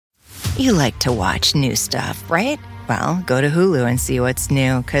You like to watch new stuff, right? Well, go to Hulu and see what's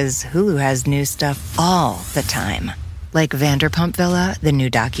new, because Hulu has new stuff all the time. Like Vanderpump Villa, the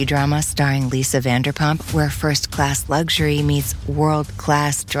new docudrama starring Lisa Vanderpump, where first-class luxury meets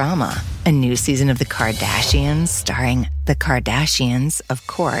world-class drama. A new season of The Kardashians starring The Kardashians, of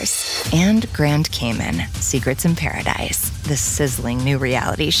course. And Grand Cayman, Secrets in Paradise, the sizzling new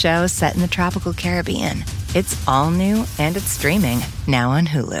reality show set in the tropical Caribbean. It's all new and it's streaming now on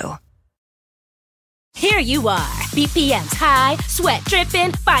Hulu. Here you are, BPMs high, sweat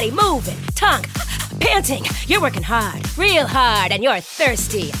dripping, body moving, tongue panting. You're working hard, real hard, and you're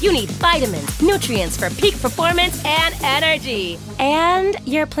thirsty. You need vitamins, nutrients for peak performance and energy. And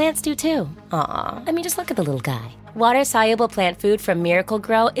your plants do too. Aw, I mean, just look at the little guy. Water-soluble plant food from Miracle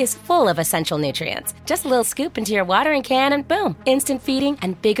Grow is full of essential nutrients. Just a little scoop into your watering can and boom, instant feeding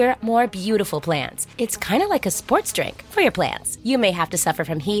and bigger, more beautiful plants. It's kind of like a sports drink for your plants. You may have to suffer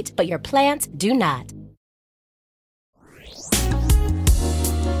from heat, but your plants do not.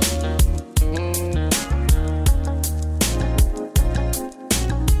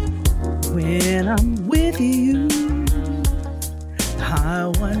 When I'm with you,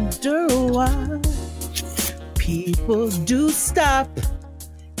 I wonder why people do stop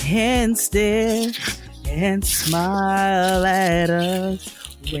and stare and smile at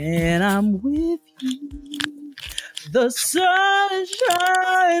us. When I'm with you, the sun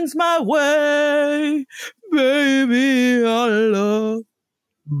shines my way. Baby, our love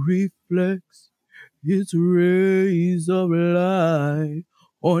reflects its rays of light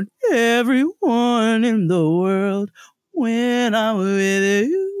on everyone in the world. When I'm with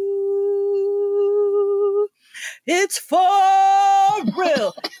you, it's for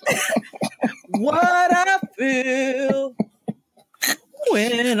real. What I feel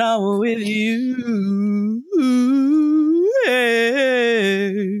when I'm with you.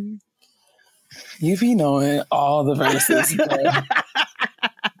 Hey. You be knowing all the verses, bro.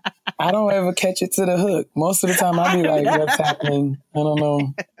 I don't ever catch it to the hook. Most of the time I be like, what's happening? I don't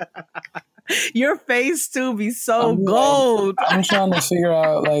know. Your face too be so gold. Like, I'm trying to figure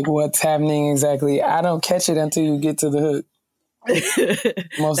out like what's happening exactly. I don't catch it until you get to the hook.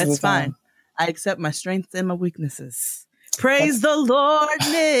 Most That's of the time. fine. I accept my strengths and my weaknesses. Praise the Lord,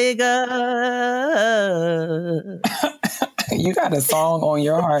 nigga. You got a song on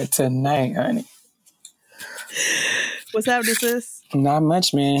your heart tonight, honey. What's happening, sis? Not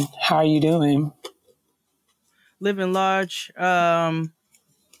much, man. How are you doing? Living large, tired,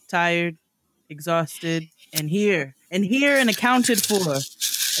 exhausted, and here and accounted for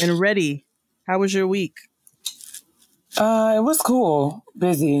and ready. How was your week? It was cool.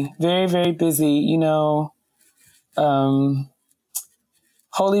 Busy. Very, very busy. You know, Holy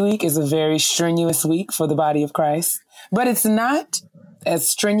Week is a very strenuous week for the body of Christ, but it's not as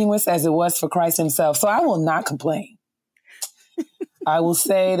strenuous as it was for Christ himself. So I will not complain. I will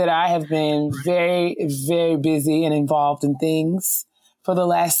say that I have been very, very busy and involved in things for the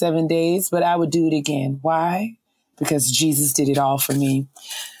last 7 days, but I would do it again. Why? Because Jesus did it all for me.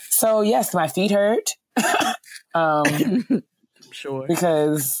 So yes, my feet hurt. Sure.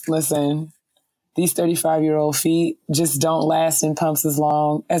 Because listen, these 35-year-old feet just don't last in pumps as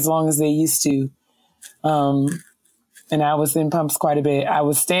long as they used to. And I was in pumps quite a bit. I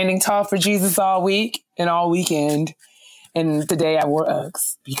was standing tall for Jesus all week and all weekend. And today I wore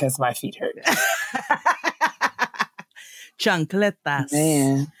Uggs because my feet hurt. Chancletas.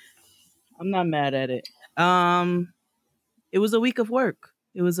 Man. I'm not mad at it. It was a week of work.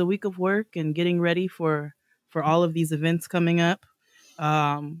 It was a week of work and getting ready for all of these events coming up.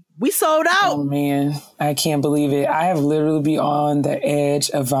 We sold out. Oh, man. I can't believe it. I have literally been on the edge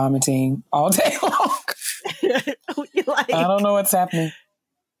of vomiting all day long. I don't know what's happening.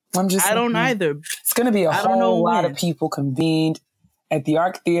 I don't either. It's going to be a whole lot of people convened at the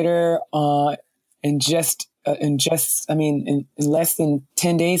Arc Theater in less than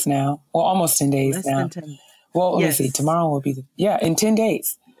 10 days now. Well, almost 10 days now. Well, let me see. Tomorrow will be in 10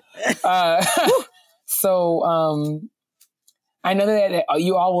 days. So I know that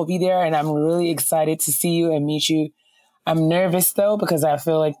you all will be there, and I'm really excited to see you and meet you. I'm nervous, though, because I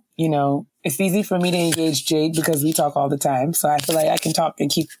feel like, you know, it's easy for me to engage Jade because we talk all the time. So I feel like I can talk and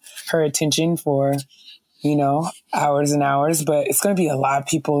keep her attention for, you know, hours and hours. But it's going to be a lot of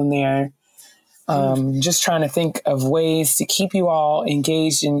people in there. Just trying to think of ways to keep you all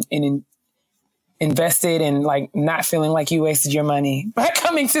engaged and invested and like not feeling like you wasted your money by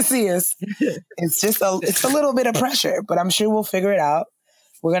coming to see us. It's a little bit of pressure, but I'm sure we'll figure it out.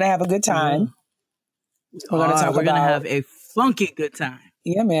 We're going to have a good time. We're going to have a funky good time.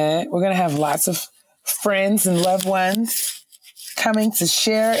 Yeah, man. We're going to have lots of friends and loved ones coming to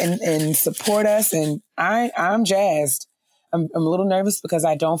share and support us. And I'm jazzed. I'm a little nervous because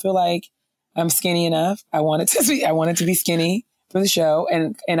I don't feel like I'm skinny enough. I want it to be skinny for the show,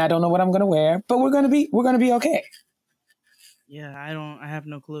 and I don't know what I'm gonna wear, but we're gonna be okay. Yeah, I have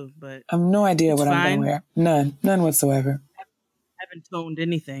no clue, but I have no idea what fine. I'm gonna wear. None whatsoever. I haven't toned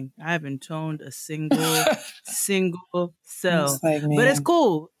anything. I haven't toned a single cell. Like, but it's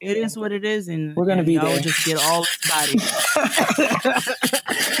cool. It is what it is, and we're gonna be y'all there. Just get all the body.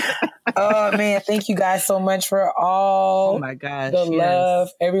 Oh man, thank you guys so much for all the love.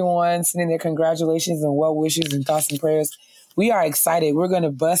 Everyone sending their congratulations and well wishes and thoughts and prayers. We are excited. We're going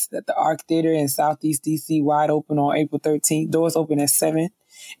to bust at the Arc Theater in Southeast DC wide open on April 13th. Doors open at 7.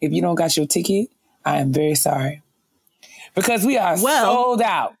 If you don't got your ticket, I am very sorry. Because we are sold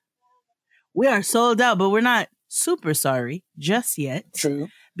out. We are sold out, but we're not super sorry just yet. True.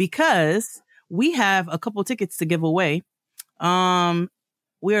 Because we have a couple tickets to give away.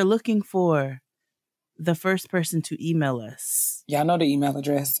 We are looking for the first person to email us. Y'all know the email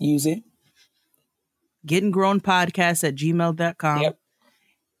address. Use it. GettingGrownPodcast@gmail.com. Yep.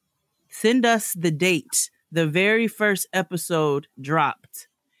 Send us the date the very first episode dropped,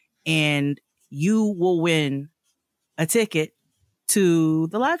 and you will win a ticket to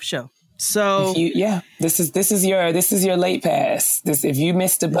the live show. So this is your late pass. If you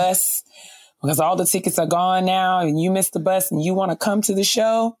missed the bus, because all the tickets are gone now, and you missed the bus and you want to come to the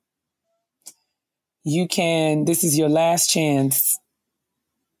show, you can. This is your last chance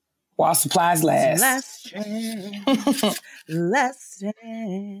while supplies last. Last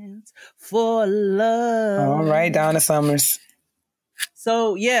chance for love. All right, Donna Summers.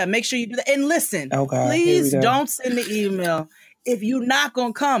 So yeah, make sure you do that. And listen, please don't send the email if you're not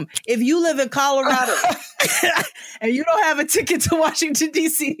going to come. If you live in Colorado and you don't have a ticket to Washington,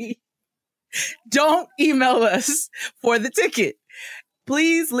 D.C., don't email us for the ticket.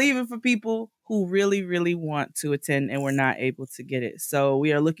 Please leave it for people who really, really want to attend and we're not able to get it. So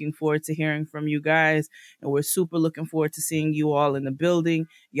we are looking forward to hearing from you guys, and we're super looking forward to seeing you all in the building.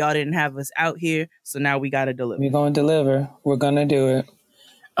 Y'all didn't have us out here, so now we got to deliver. We're going to deliver. We're going to do it.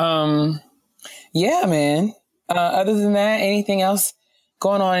 Yeah, man. Other than that, anything else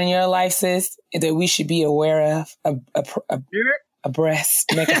going on in your life, sis, that we should be aware of?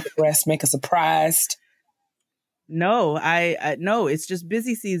 Abreast, make us abreast, make us apprised. No, I no, it's just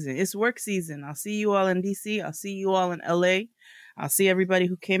busy season. It's work season. I'll see you all in DC. I'll see you all in LA. I'll see everybody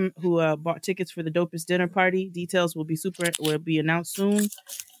who bought tickets for the Dopest Dinner Party. Details will be announced soon.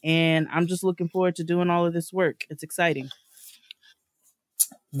 And I'm just looking forward to doing all of this work. It's exciting.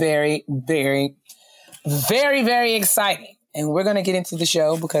 Very, very, very, very exciting. And we're going to get into the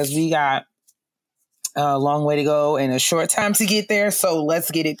show because we got a long way to go and a short time to get there. So let's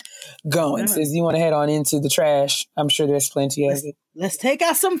get it going. Since you want to head on into the trash, I'm sure there's plenty of it. Let's take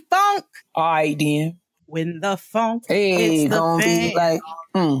out some funk. All right, then. When the funk it's gonna be like,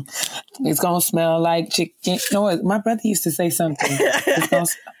 it's gonna smell like chicken. No, what? My brother used to say something.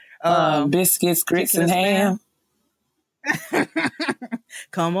 It's gonna biscuits, grits, and ham.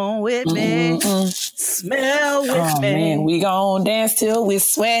 Come on with me. Smell with me. Man, we gon' dance till we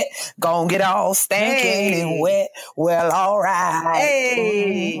sweat. Gon' get all stanky and wet. Well, all right.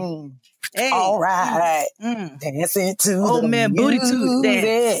 Hey. All right. Dancing to old man booty tooth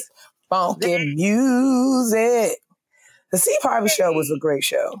dance. Funky music. The Steve Harvey Show was a great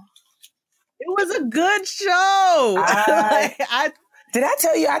show. It was a good show. Did I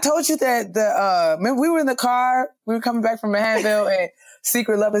tell you? I told you that remember we were in the car. We were coming back from Manhattanville and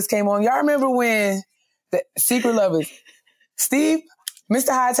Secret Lovers came on. Y'all remember when the Secret Lovers, Steve, Mr.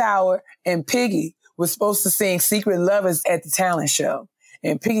 Hightower, and Piggy was supposed to sing Secret Lovers at the talent show.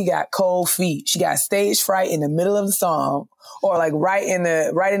 And Piggy got cold feet. She got stage fright in the middle of the song, or like right in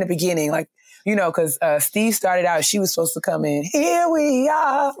the beginning, like, you know, because Steve started out. She was supposed to come in. Here we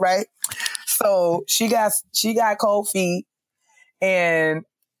are, right? So she got cold feet, and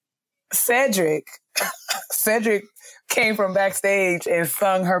Cedric came from backstage and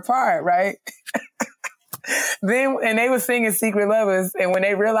sung her part, right? And they were singing Secret Lovers, and when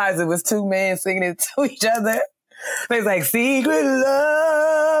they realized it was two men singing it to each other, they was like, Secret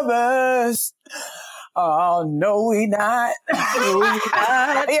Lovers. Oh, no, we not. No, we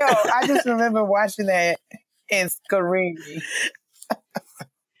not. Yo, I just remember watching that and screaming.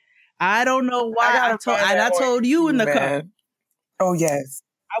 I don't know why I told you in the car. Oh, yes.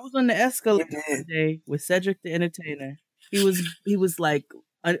 I was on the escalator today with Cedric the Entertainer. He was like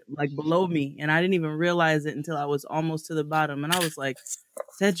below me, and I didn't even realize it until I was almost to the bottom. And I was like,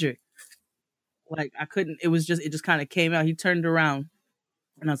 Cedric, like I couldn't. It just kind of came out. He turned around,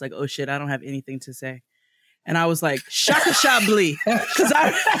 and I was like, oh shit, I don't have anything to say. And I was like, Shaka Chablis. Because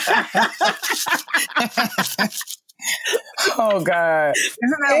oh, God.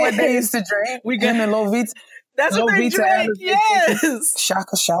 Isn't that what they used to drink? We got the Lovita. That's what they drank. Yes.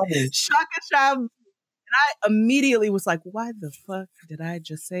 Shaka Chablis. Shaka Chablis. And I immediately was like, why the fuck did I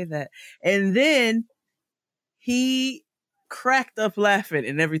just say that? And then he cracked up laughing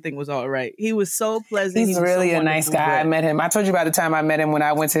and everything was all right. He was so pleasant. He's really a nice guy. I met him. I told you about the time I met him when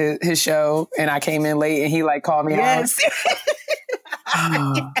I went to his show and I came in late and he like called me out.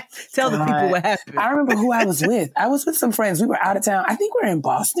 Oh, tell the people what happened. I remember who I was with. I was with some friends. We were out of town. I think we were in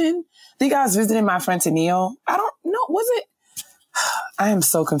Boston. I think I was visiting my friend Tennille. I don't know. Was it? I am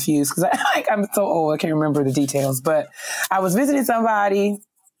so confused because I'm so old. I can't remember the details. But I was visiting somebody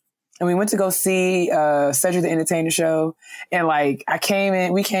and we went to go see Cedric the Entertainer show. And like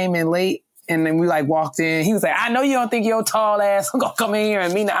we came in late and then we like walked in. He was like, I know you don't think your tall ass gonna come in here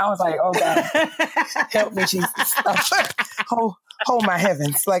and me. I was like, oh God, help me, Jesus. Hold my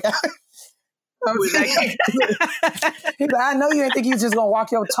heavens. Like, he's like, I know you didn't think you was just gonna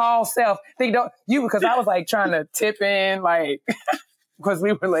walk your tall self. Because I was like trying to tip in, like, because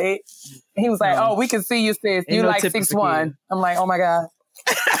we were late. And he was like, oh, we can see you, sis. You like 6'1". I'm like, oh my God.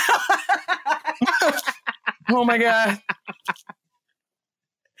 Oh my God.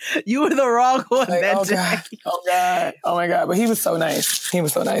 You were the wrong one like, that day. God. Oh God. Oh my God. But he was so nice.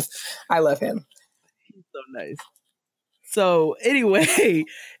 I love him. He's so nice. So anyway,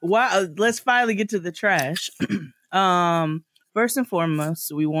 let's finally get to the trash. First and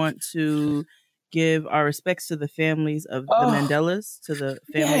foremost, we want to give our respects to the families of the Mandelas, to the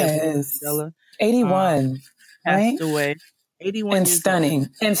family of Mandela. 81. Passed away. 81 and years stunning. old.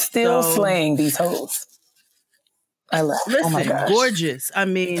 And still slaying these hoes. I love it. Listen, oh my gosh. Gorgeous. I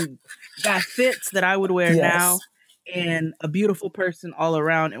mean, got fits that I would wear now. And a beautiful person all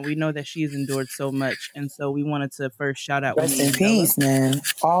around, and we know that she's endured so much, and so we wanted to first shout out. Rest in peace, man.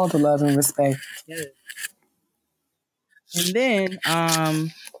 All the love and respect. Yeah. And then,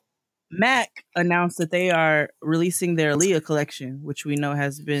 MAC announced that they are releasing their Aaliyah collection, which we know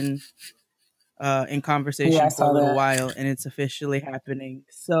has been in conversation for a little while, and it's officially happening.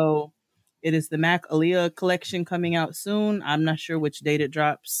 So it is the MAC Aaliyah collection coming out soon. I'm not sure which date it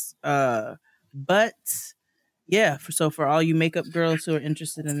drops, but. Yeah, for all you makeup girls who are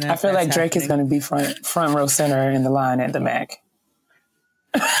interested in that, I feel like Drake is going to be front row center in the line at the MAC.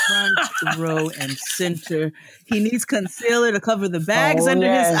 Front row and center. He needs concealer to cover the bags under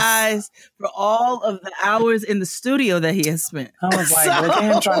his eyes for all of the hours in the studio that he has spent. I was like, look at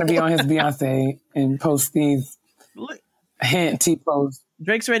him trying to be on his Beyonce and post these T-pose.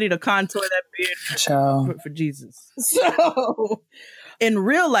 Drake's ready to contour that beard for Jesus. So... In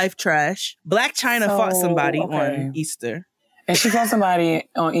real life trash, Blac Chyna fought somebody on Easter. And she fought somebody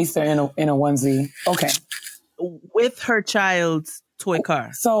on Easter in a onesie. Okay. With her child's toy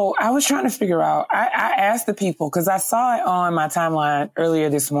car. So I was trying to figure out, I asked the people, because I saw it on my timeline earlier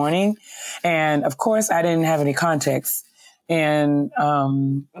this morning. And of course, I didn't have any context. And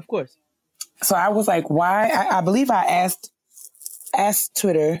of course. So I was like, why? I believe I asked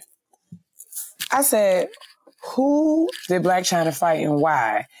Twitter. I said, who did Blac Chyna fight and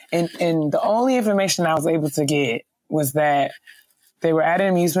why? And the only information I was able to get was that they were at an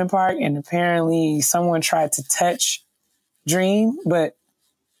amusement park and apparently someone tried to touch Dream, but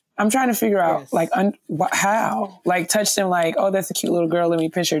I'm trying to figure out like how, like touch them like, oh, that's a cute little girl. Let me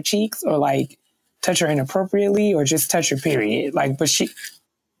pinch her cheeks, or like touch her inappropriately, or just touch her period. Like, but she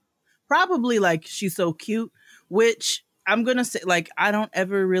probably like she's so cute, which I'm going to say, like, I don't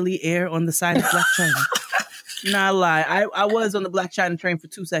ever really err on the side of Blac Chyna. Not lie. I was on the Blac Chyna train for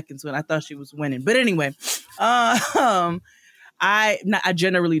 2 seconds when I thought she was winning. But anyway, I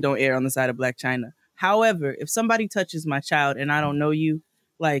generally don't err on the side of Blac Chyna. However, if somebody touches my child and I don't know you,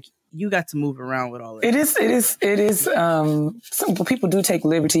 like, you got to move around with all of it. It is. Some people do take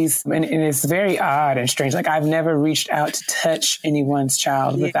liberties, and it's very odd and strange. Like, I've never reached out to touch anyone's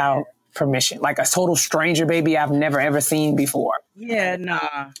child without permission. Like a total stranger baby I've never ever seen before. Yeah, nah.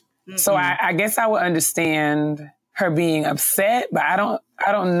 Mm-mm. So I guess I would understand her being upset, but I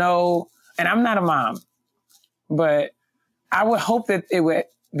don't know. And I'm not a mom, but I would hope that it would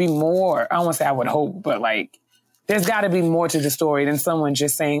be more. I don't want to say I would hope, but like, there's got to be more to the story than someone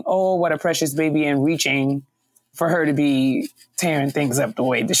just saying, oh, what a precious baby, and reaching for her to be tearing things up the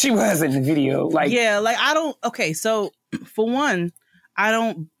way that she was in the video. Like, yeah, like okay, so for one, I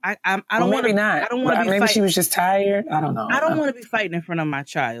don't want to. Not. I don't want to be. Maybe she was just tired. I don't know. I don't want to be fighting in front of my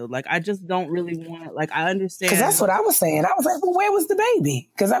child. Like, I just don't really want. Like, I understand. Because that's what I was saying. I was like, well, where was the baby?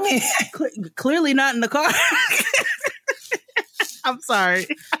 Because I mean, clearly not in the car. I'm sorry.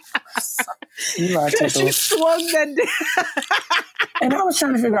 You are She tickled. swung that down. And I was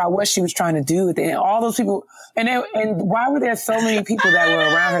trying to figure out what she was trying to do with it. And all those people, and why were there so many people that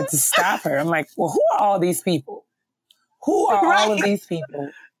were around her to stop her? I'm like, well, who are all these people? Who are all of these people?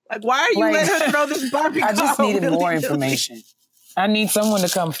 Like, why are you letting her throw this Barbie? I just needed more information. I need someone to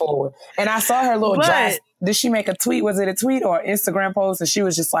come forward. And I saw her little dress. Did she make a tweet? Was it a tweet or an Instagram post? And she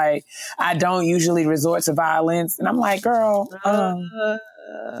was just like, I don't usually resort to violence. And I'm like, girl, I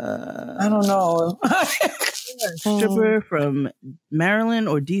don't know. Stripper from Maryland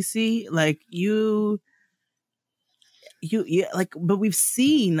or DC, like you like, but we've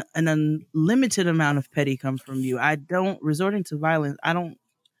seen an unlimited amount of petty come from you. I don't resorting to violence. I don't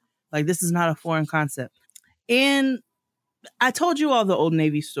like, this is not a foreign concept. And I told you all the Old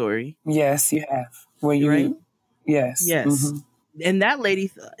Navy story. Yes, you have. Were you right? Yes. Yes. And that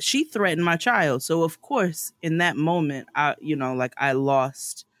lady, she threatened my child. So of course, in that moment, I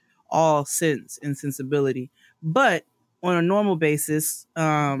lost all sense and sensibility. But on a normal basis,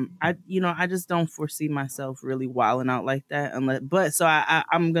 I just don't foresee myself really wilding out like that.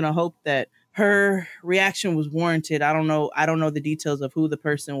 I'm gonna hope that her reaction was warranted. I don't know the details of who the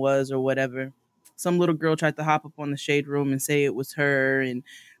person was or whatever. Some little girl tried to hop up on the Shade Room and say it was her, and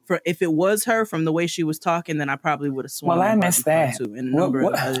if it was her from the way she was talking, then I probably would have sworn. Well, I missed that too, and a number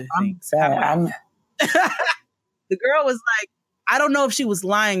of other things. The girl was like, I don't know if she was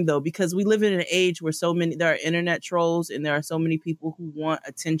lying though, because we live in an age where there are internet trolls and there are so many people who want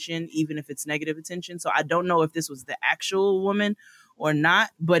attention, even if it's negative attention. So I don't know if this was the actual woman or not,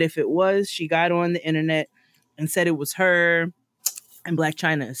 but if it was, she got on the internet and said it was her. And Blac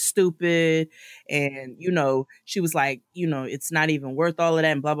Chyna is stupid. And, she was like, it's not even worth all of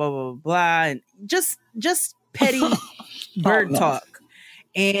that and blah, blah, blah, blah. And just petty bird talk.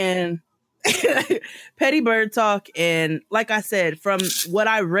 And petty bird talk. And like I said, from what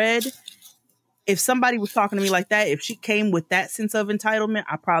I read, if somebody was talking to me like that, if she came with that sense of entitlement,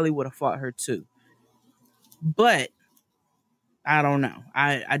 I probably would have fought her too. But I don't know.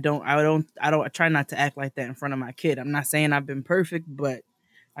 I try not to act like that in front of my kid. I'm not saying I've been perfect, but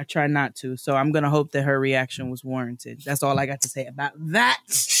I try not to. So I'm going to hope that her reaction was warranted. That's all I got to say about that.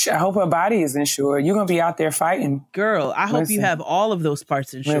 I hope her body is insured. You're going to be out there fighting. Girl, I hope you have all of those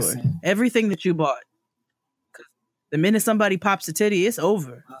parts insured. Everything that you bought. The minute somebody pops a titty, it's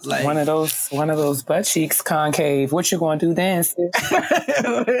over. Like one of those butt cheeks concave. What you going to do then, sis?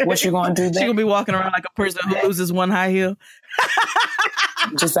 What you going to do then? She going to be walking around like a person who loses one high heel.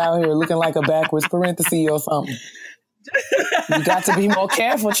 Just out here looking like a backwards parenthesis or something. You got to be more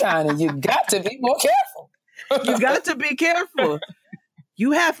careful, Chyna. You got to be more careful. You got to be careful.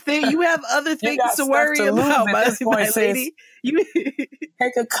 You have other things to worry about, my lady.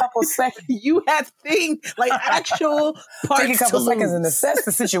 Take a couple seconds. You have things like actual parts. Take a couple seconds and assess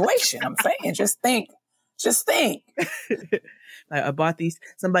the situation. I'm saying, just think. Like, I bought these.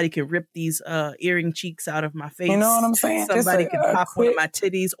 Somebody can rip these earring cheeks out of my face. You know what I'm saying? Somebody can pop one of my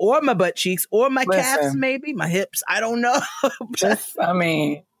titties or my butt cheeks or my calves, maybe my hips. I don't know.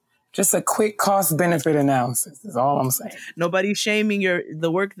 Just a quick cost benefit analysis is all I'm saying. Nobody's shaming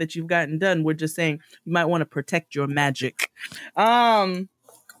the work that you've gotten done. We're just saying you might want to protect your magic. We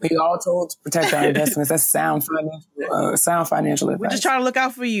all told to protect our investments. That's sound financial advice. We're just trying to look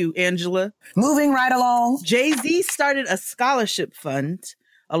out for you, Angela. Moving right along. Jay-Z started a scholarship fund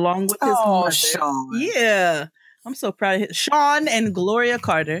along with his mother. Sean. Yeah. I'm so proud of him. Sean and Gloria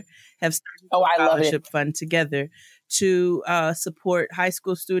Carter have started a scholarship fund together to support high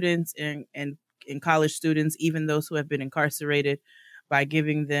school students and college students, even those who have been incarcerated, by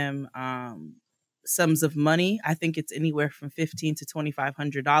giving them sums of money. I think it's anywhere from $1,500 to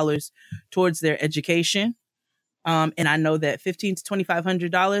 $2,500 towards their education. And I know that $1,500 to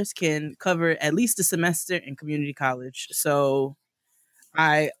 $2,500 can cover at least a semester in community college. So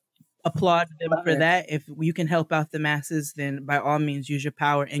I applaud them for that. If you can help out the masses, then by all means use your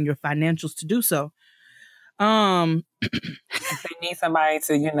power and your financials to do so. If they need somebody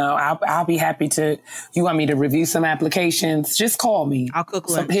to, I'll be happy to. You want me to review some applications? Just call me. I'll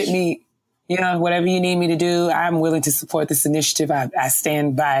cook lunch. Hit me. Whatever you need me to do, I'm willing to support this initiative. I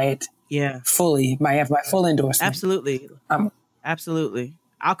stand by it. Yeah, fully. I have my full endorsement. Absolutely, absolutely.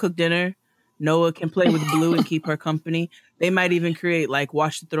 I'll cook dinner. Noah can play with Blue and keep her company. They might even create like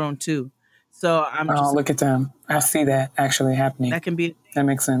Watch the Throne 2. So look at them. I see that actually happening. That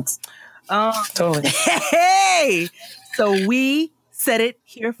makes sense. Totally. Hey, so we said it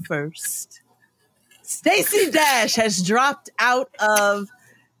here first. Stacey Dash has dropped out of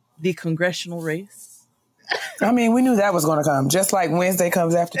the congressional race. I mean, we knew that was going to come, just like Wednesday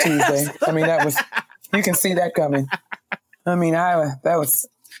comes after Tuesday. I mean, you can see that coming. I mean, that was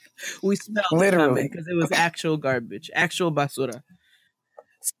We smelled Literally. because it was actual garbage, actual basura.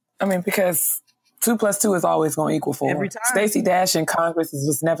 I mean, because 2 + 2 is always going to equal 4. Every time. Stacey Dash in Congress is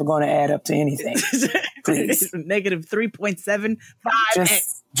just never going to add up to anything. Please. Negative 3.75.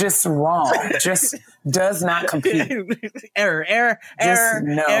 Just wrong. Just does not compute. Error.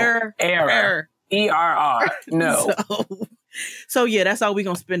 No. Error. ERR. No. So yeah, that's all we're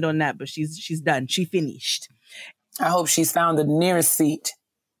gonna spend on that. But she's done. She finished. I hope she's found the nearest seat.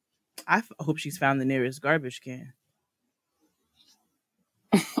 I hope she's found the nearest garbage can.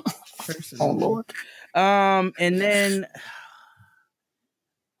 Personally. Oh Lord. And then,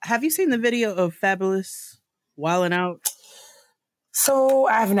 have you seen the video of Fabulous wilding out? So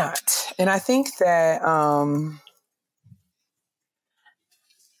I have not, and I think that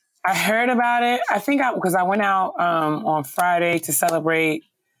I heard about it. I think because I went out on Friday to celebrate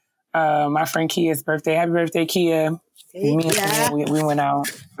my friend Kia's birthday. Happy birthday, Kia! Me and Tania, we went out.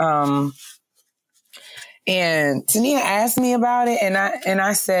 And Tania asked me about it, and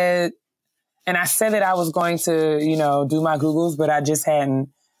I said that I was going to, do my Googles, but I just hadn't.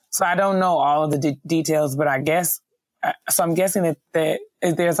 So I don't know all of the details, but I guess. So I'm guessing that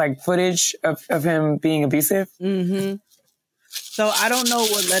there's like footage of him being abusive. Mm-hmm. So I don't know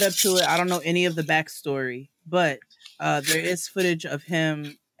what led up to it. I don't know any of the backstory, but there is footage of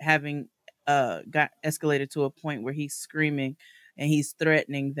him having got escalated to a point where he's screaming and he's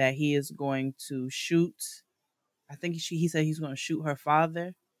threatening that he is going to shoot. I think he said he's going to shoot her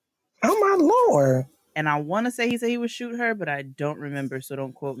father. Oh my Lord. And I want to say he said he would shoot her, but I don't remember, so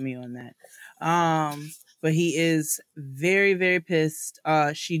don't quote me on that. But he is very, very pissed.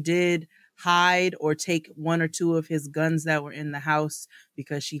 She did hide or take 1 or 2 of his guns that were in the house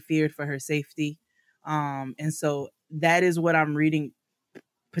because she feared for her safety. And so that is what I'm reading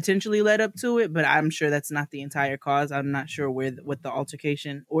potentially led up to it, but I'm sure that's not the entire cause. I'm not sure what the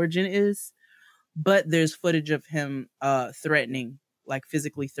altercation origin is, but there's footage of him threatening, like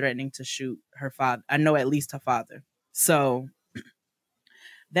physically threatening to shoot her father. I know at least her father. So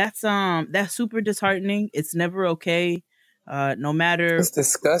that's super disheartening. It's never okay. No matter. It's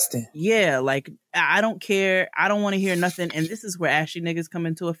disgusting. Yeah, like I don't care. I don't want to hear nothing. And this is where ashy niggas come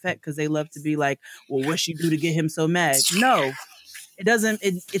into effect because they love to be like, well, what she do to get him so mad? No, it doesn't.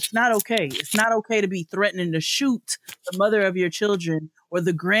 It's not okay. It's not okay to be threatening to shoot the mother of your children or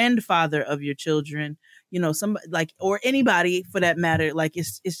the grandfather of your children. Somebody like, or anybody for that matter. Like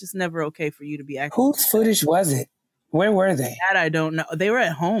it's just never okay for you to be acting. Whose footage was it? Where were they? That I don't know. They were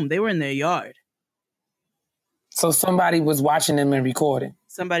at home. They were in their yard. So somebody was watching them and recording.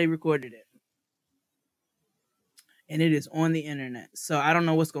 Somebody recorded it. And it is on the internet. So I don't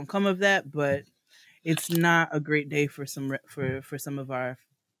know what's going to come of that, but it's not a great day for some of our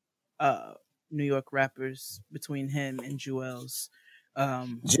New York rappers between him and Jewel's.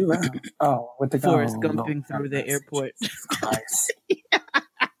 Jewel? Oh, with the Forrest gumping through the airport. Christ.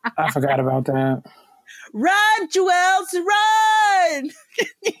 I forgot about that. Run, Jewels, run!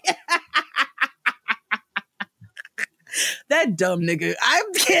 That dumb nigga. I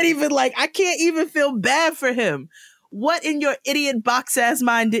can't even feel bad for him. What in your idiot box ass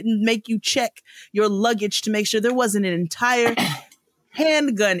mind didn't make you check your luggage to make sure there wasn't an entire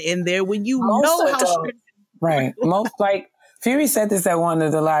handgun in there when you know how strict. Right. Most, like, Fury said this at one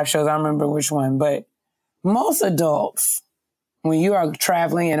of the live shows. I don't remember which one, but most adults, when you are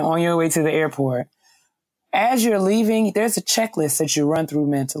traveling and on your way to the airport, as you're leaving, there's a checklist that you run through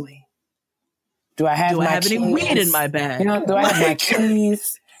mentally. Do I have any weed in my bag? Do I have my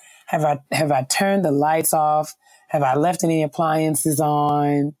keys? Have I turned the lights off? Have I left any appliances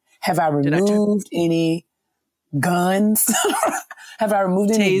on? Have I removed any guns? Have I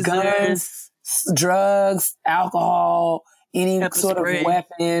removed any guns, drugs, alcohol, any pepper sort spray. of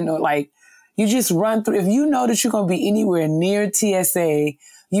weapon? Or like, you just run through. If you know that you're going to be anywhere near TSA,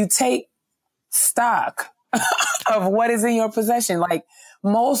 you take stock of what is in your possession. Like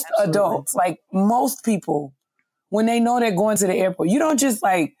most adults, like most people, when they know they're going to the airport, you don't just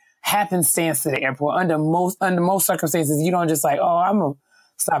like happenstance to the airport. Under most circumstances, you don't just like, oh, I'm going to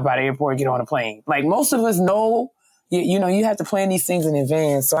stop by the airport and get on a plane. Like most of us know, you have to plan these things in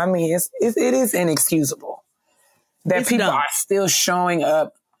advance. So, I mean, it is inexcusable that people are still showing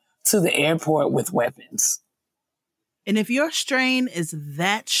up to the airport with weapons. And if your strain is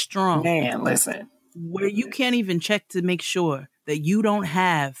that strong, man, listen, where you can't even check to make sure that you don't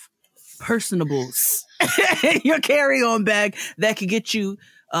have personables in your carry-on bag that could get you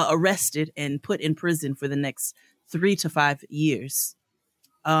arrested and put in prison for the next 3 to 5 years.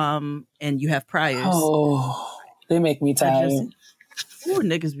 And you have priors. Oh, they make me tired.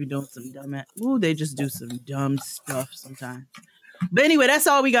 Niggas be doing some dumb. They just do some dumb stuff sometimes. But anyway, that's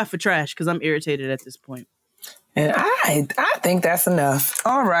all we got for trash because I'm irritated at this point. And I think that's enough.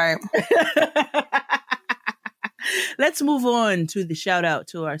 All right. Let's move on to the shout out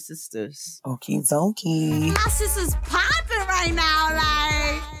to our sisters. Okie dokie. My sister's popping right now,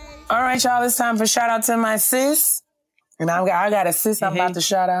 like. All right, y'all. It's time for shout out to my sis. And I got a sis I'm about to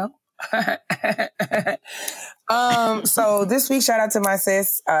shout out. So this week's shout out to my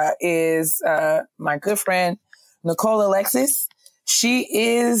sis is my good friend, Nicole Alexis. She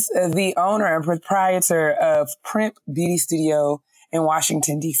is the owner and proprietor of Primp Beauty Studio in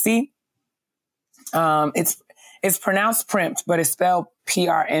Washington, D.C. It's pronounced Primp, but it's spelled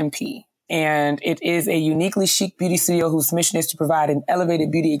PRMP. And it is a uniquely chic beauty studio whose mission is to provide an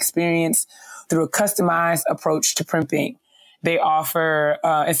elevated beauty experience through a customized approach to primping. They offer,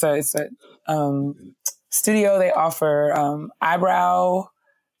 it's a studio. They offer eyebrow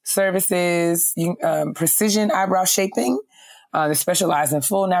services, precision eyebrow shaping. They specialize in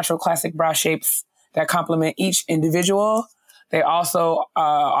full natural classic brow shapes that complement each individual. They also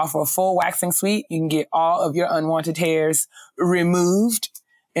offer a full waxing suite. You can get all of your unwanted hairs removed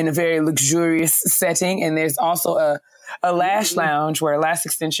in a very luxurious setting. And there's also a lash lounge where lash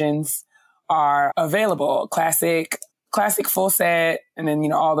extensions are available. Classic full set, and then,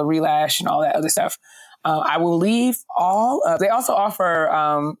 all the relash and all that other stuff. I will leave they also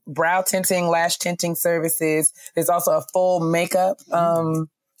offer brow tinting, lash tinting services. There's also a full makeup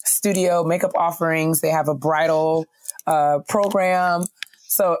studio, makeup offerings. They have a bridal program.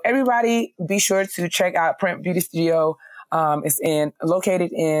 So everybody be sure to check out Primp Beauty Studio. It's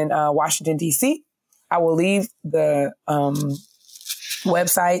located in Washington, D.C. I will leave the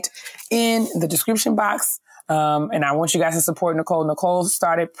website in the description box. And I want you guys to support Nicole. Nicole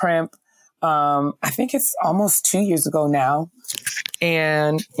started Primp, I think it's almost 2 years ago now.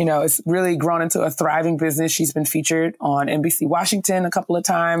 And, it's really grown into a thriving business. She's been featured on NBC Washington a couple of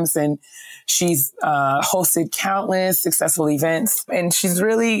times, and she's hosted countless successful events. And she's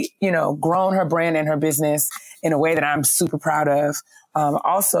really, grown her brand and her business in a way that I'm super proud of.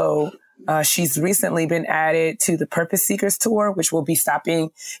 Also, she's recently been added to the Purpose Seekers Tour, which will be stopping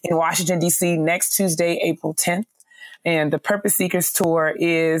in Washington, D.C. next Tuesday, April 10th. And the Purpose Seekers Tour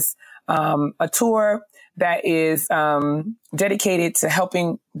is a tour that is dedicated to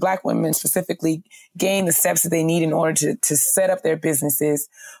helping Black women specifically gain the steps that they need in order to set up their businesses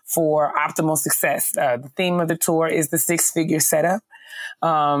for optimal success. The theme of the tour is the 6-figure setup.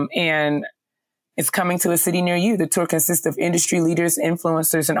 And it's coming to a city near you. The tour consists of industry leaders,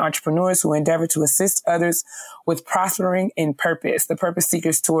 influencers, and entrepreneurs who endeavor to assist others with prospering in purpose. The Purpose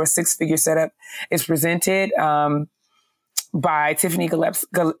Seekers Tour 6-figure setup is presented by Tiffany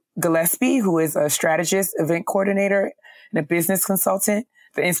Gillespie, who is a strategist, event coordinator, and a business consultant.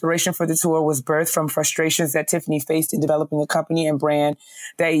 The inspiration for the tour was birthed from frustrations that Tiffany faced in developing a company and brand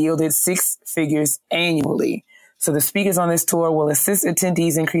that yielded 6 figures annually. So the speakers on this tour will assist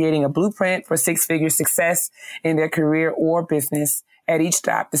attendees in creating a blueprint for 6-figure success in their career or business. At each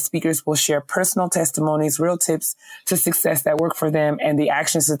stop, the speakers will share personal testimonies, real tips to success that work for them, and the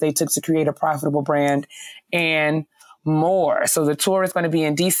actions that they took to create a profitable brand, and more. So the tour is going to be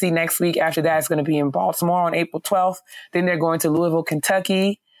in DC next week. After that, it's going to be in Baltimore on April 12th. Then they're going to Louisville,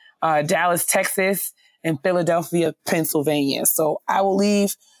 Kentucky, Dallas, Texas, and Philadelphia, Pennsylvania. So I will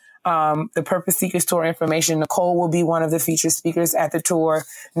leave the Purpose Seekers Tour information. Nicole will be one of the featured speakers at the tour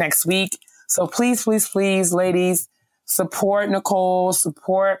next week. So please, please, please, ladies, support Nicole,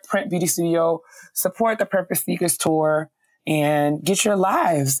 support Primp Beauty Studio, support the Purpose Seekers Tour, and get your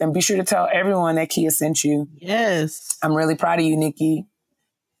lives. And be sure to tell everyone that Kia sent you. Yes. I'm really proud of you, Nikki.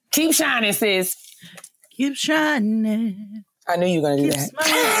 Keep shining, sis. Keep shining. I knew you were going to do that.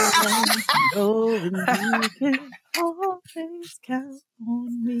 You can always count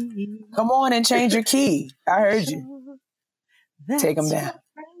on me. Come on and change your key. I heard you. Take them down.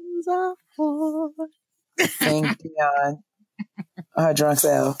 Friends are for. Sing beyond her drunk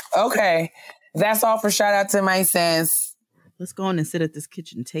self. Okay. That's all for shout out to my sense. Let's go on and sit at this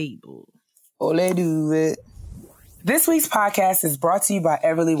kitchen table. Ole do it. This week's podcast is brought to you by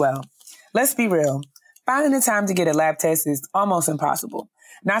Everlywell. Let's be real. Finding the time to get a lab test is almost impossible.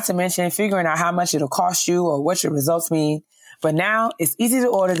 Not to mention figuring out how much it'll cost you or what your results mean. But now it's easy to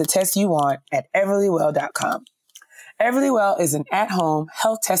order the test you want at Everlywell.com. Everlywell is an at-home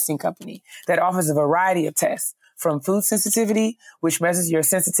health testing company that offers a variety of tests, from food sensitivity, which measures your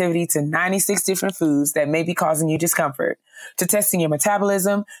sensitivity to 96 different foods that may be causing you discomfort, to testing your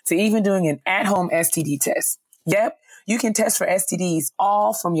metabolism, to even doing an at-home STD test. Yep, you can test for STDs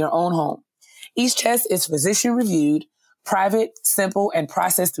all from your own home. Each test is physician-reviewed, private, simple, and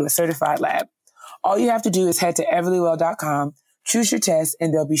processed through a certified lab. All you have to do is head to Everlywell.com, Choose your test,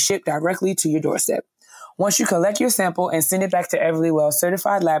 and they'll be shipped directly to your doorstep. Once you collect your sample and send it back to Everlywell's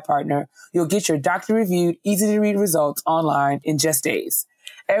certified lab partner, you'll get your doctor-reviewed, easy-to-read results online in just days.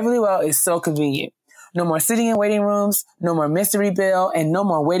 Everlywell is so convenient. No more sitting in waiting rooms, no more mystery bill, and no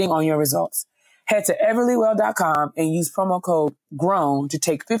more waiting on your results. Head to everlywell.com and use promo code GROWN to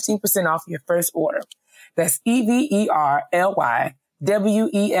take 15% off your first order. That's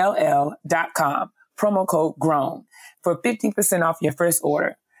everlywell.com. Promo code GROWN for 15% off your first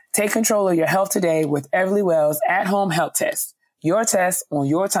order. Take control of your health today with Everlywell's at-home health test. Your test on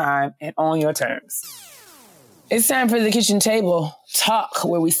your time and on your terms. It's time for the kitchen table talk,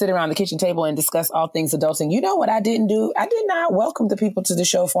 where we sit around the kitchen table and discuss all things adulting. You know what I didn't do? I did not welcome the people to the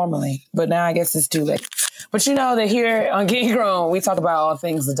show formally, but now I guess it's too late. But you know that here on Getting Grown, we talk about all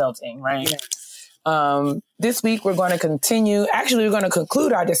things adulting, right? Yeah. This week, we're going to continue. Actually, we're going to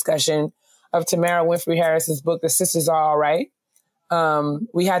conclude our discussion of Tamara Winfrey Harris's book, The Sisters Are All Right.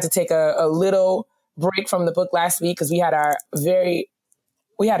 We had to take a little break from the book last week because we had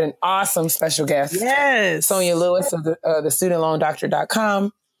an awesome special guest. Yes. Sonia Lewis of the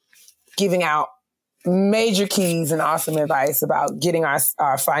StudentLoanDoctor.com, giving out major keys and awesome advice about getting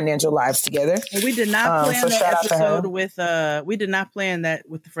our financial lives together. And we did not plan that episode with we did not plan that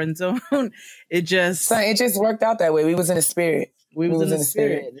with the friend zone. It just worked out that way. We was in the spirit. We was in the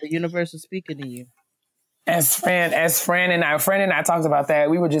spirit. The universe was speaking to you. As Fran and I talked about that.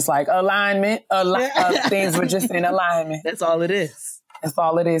 We were just like alignment. Things were just in alignment. That's all it is. That's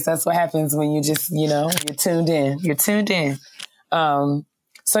all it is. That's what happens when you just, you're tuned in. You're tuned in.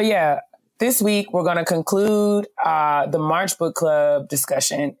 So yeah, this week we're going to conclude the March Book Club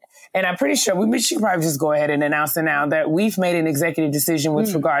discussion. And I'm pretty sure we should probably just go ahead and announce it now that we've made an executive decision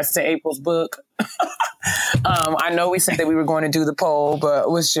with regards to April's book. I know we said that we were going to do the poll, but it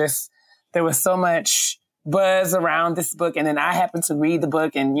was just, there was so much buzz around this book. And then I happened to read the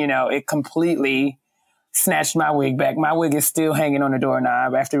book and, it completely snatched my wig back. My wig is still hanging on the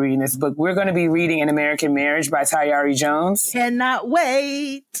doorknob after reading this book. We're going to be reading An American Marriage by Tayari Jones. Cannot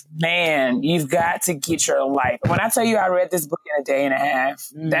wait. Man, you've got to get your life. When I tell you I read this book in a day and a half,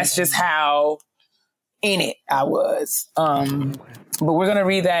 that's just how in it I was. But we're going to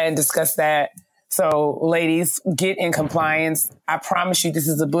read that and discuss that. So ladies, get in compliance. I promise you this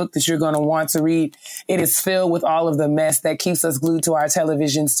is a book that you're going to want to read. It is filled with all of the mess that keeps us glued to our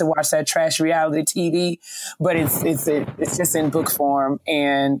televisions to watch that trash reality TV. But it's just in book form,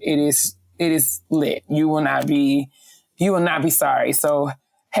 and it is lit. You will not be sorry. So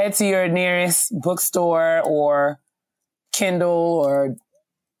head to your nearest bookstore or Kindle or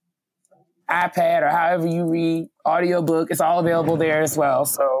iPad or however you read audiobook. It's all available there as well.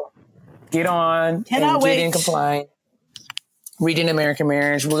 So get on and get in compliance. Reading American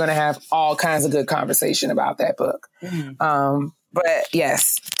Marriage. We're going to have all kinds of good conversation about that book. But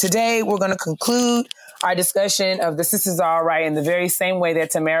yes, today we're going to conclude our discussion of The Sisters Are All Right in the very same way that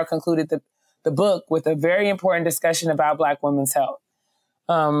Tamara concluded the book, with a very important discussion about Black women's health.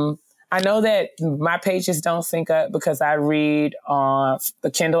 I know that my pages don't sync up because I read on the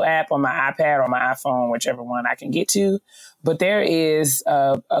Kindle app on my iPad or my iPhone, whichever one I can get to. But there is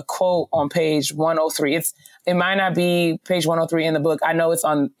a quote on page 103. It might not be page 103 in the book. I know it's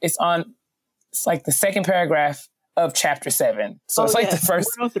like the second paragraph of chapter 7. So it's like the first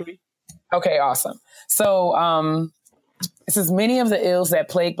 103. Okay, awesome. So it says, many of the ills that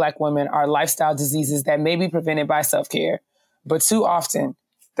plague Black women are lifestyle diseases that may be prevented by self-care, but too often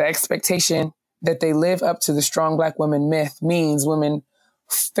the expectation that they live up to the strong Black woman myth means women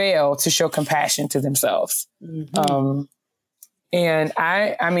fail to show compassion to themselves. And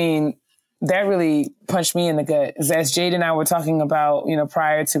I mean, that really punched me in the gut. As Jade and I were talking about,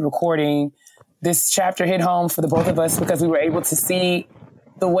 prior to recording, this chapter hit home for the both of us because we were able to see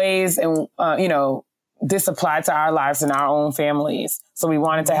the ways and, this applied to our lives and our own families. So we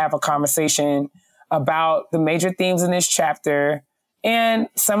wanted to have a conversation about the major themes in this chapter and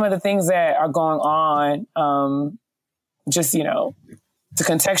some of the things that are going on, just, to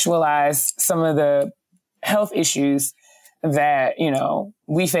contextualize some of the health issues that,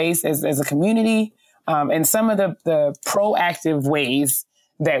 we face as a community, and some of the proactive ways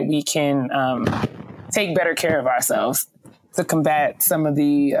that we can take better care of ourselves to combat some of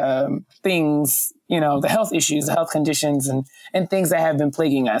the things, the health issues, the health conditions and things that have been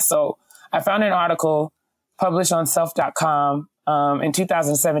plaguing us. So I found an article published on self.com in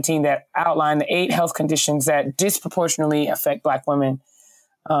 2017 that outlined the 8 health conditions that disproportionately affect Black women.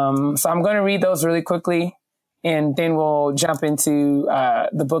 So I'm going to read those really quickly, and then we'll jump into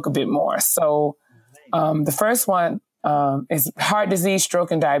the book a bit more. So the first one is heart disease,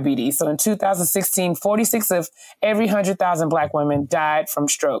 stroke, and diabetes. So in 2016, 46 of every 100,000 Black women died from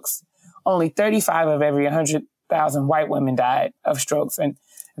strokes. Only 35 of every 100,000 white women died of strokes. And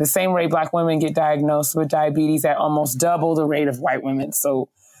the same rate Black women get diagnosed with diabetes at almost double the rate of white women. So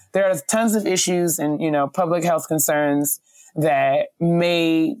there are tons of issues and, public health concerns that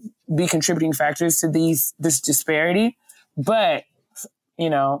may be contributing factors to this disparity. But,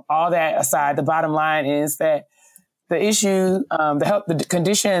 all that aside, the bottom line is that the issue, the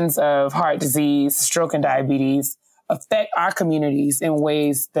conditions of heart disease, stroke, and diabetes affect our communities in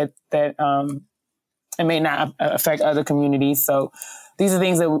ways that it may not affect other communities. So these are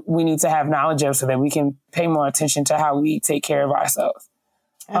things that we need to have knowledge of so that we can pay more attention to how we take care of ourselves.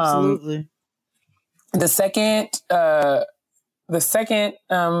 Absolutely. The second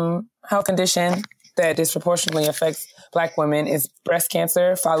health condition that disproportionately affects Black women is breast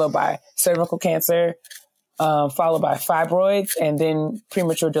cancer, followed by cervical cancer, followed by fibroids, and then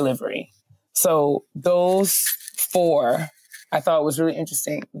premature delivery. So those four, I thought was really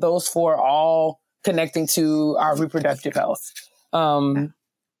interesting. Those four are all connecting to our reproductive health, and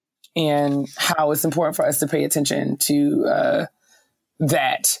how it's important for us to pay attention to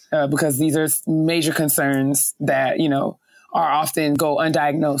that, because these are major concerns that, are often go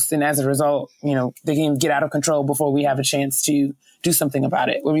undiagnosed. And as a result, they can get out of control before we have a chance to do something about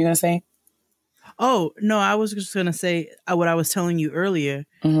it. What were you going to say? Oh, no, I was just going to say what I was telling you earlier.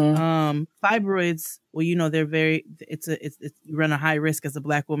 Mm-hmm. Fibroids, well, they're you run a high risk as a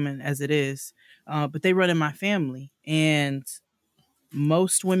Black woman as it is, but they run in my family, and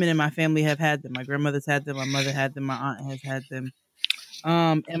most women in my family have had them. My grandmother's had them. My mother had them. My aunt has had them.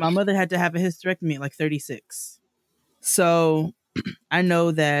 And my mother had to have a hysterectomy at like 36. So I know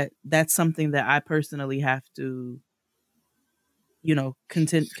that that's something that I personally have to,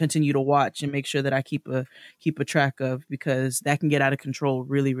 continue to watch and make sure that I keep a track of, because that can get out of control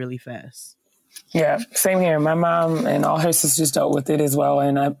really, really fast. Yeah, same here. My mom and all her sisters dealt with it as well.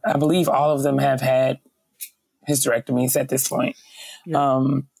 And I believe all of them have had hysterectomies at this point. Yeah.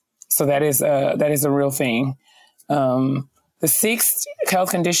 So that is a real thing. The sixth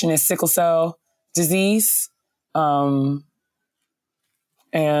health condition is sickle cell disease. And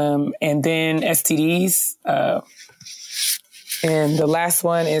then STDs. And the last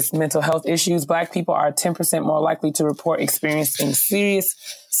one is mental health issues. Black people are 10% more likely to report experiencing serious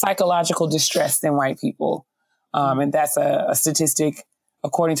psychological distress than white people. And that's a statistic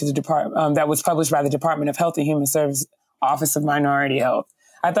according to the department, that was published by the Department of Health and Human Services Office of Minority Health.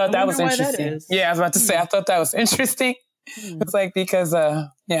 I thought that was interesting. Yeah, I was about to say, I thought that was interesting. It's like, because,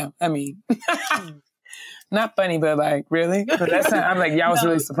 not funny, but like, really? But I'm like, y'all was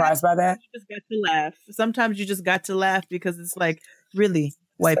really surprised by that? You just got to laugh. Sometimes you just got to laugh because it's like, really,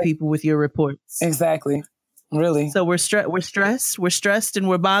 white people with your reports. Exactly. Really. So we're stressed, and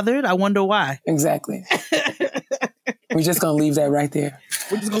we're bothered. I wonder why. Exactly. We're just going to leave that right there.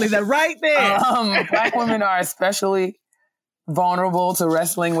 Black women are especially vulnerable to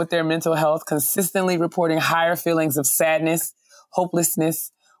wrestling with their mental health, consistently reporting higher feelings of sadness,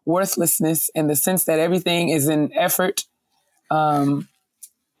 hopelessness, worthlessness, and the sense that everything is an effort.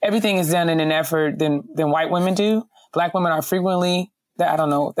 Everything is done in an effort than white women do. Black women are frequently, I don't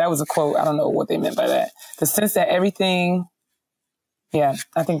know, that was a quote. I don't know what they meant by that. The sense that everything, yeah,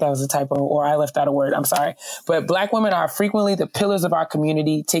 I think that was a typo, or I left out a word. I'm sorry. But Black women are frequently the pillars of our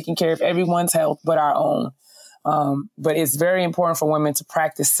community, taking care of everyone's health but our own. But it's very important for women to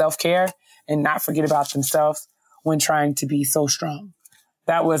practice self-care and not forget about themselves when trying to be so strong.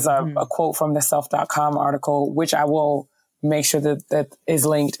 That was a quote from the self.com article, which I will make sure that is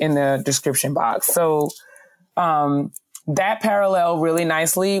linked in the description box. So that parallel really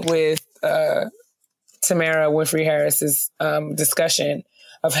nicely with Tamara Winfrey Harris's discussion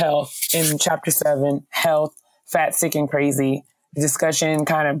of health in Chapter 7, Health, Fat, Sick, and Crazy. The discussion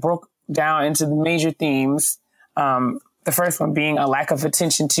kind of broke down into the major themes. The first one being a lack of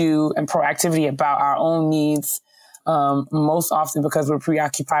attention to and proactivity about our own needs, most often because we're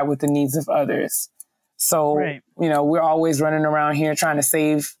preoccupied with the needs of others. So, right. We're always running around here trying to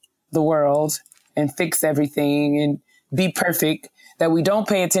save the world and fix everything and be perfect, that we don't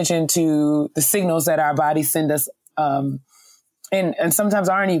pay attention to the signals that our bodies send us, and sometimes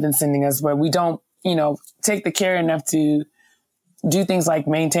aren't even sending us, but we don't, take the care enough to do things like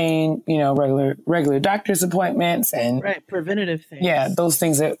maintain, regular doctor's appointments and preventative things. Yeah, those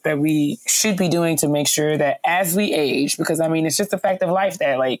things that we should be doing to make sure that as we age, because it's just a fact of life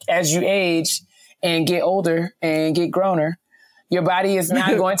that like as you age and get older and get growner, your body is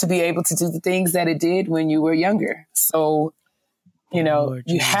not going to be able to do the things that it did when you were younger. So, you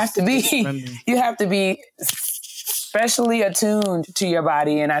have to be especially attuned to your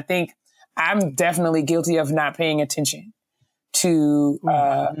body. And I think I'm definitely guilty of not paying attention to,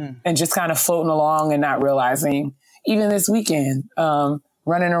 and just kind of floating along and not realizing, even this weekend,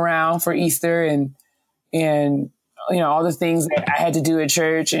 running around for Easter and, you know, all the things that I had to do at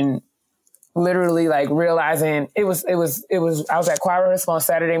church, and literally like realizing I was at choir rehearsal on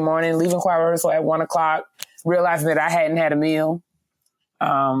Saturday morning, leaving choir rehearsal at 1:00, realizing that I hadn't had a meal.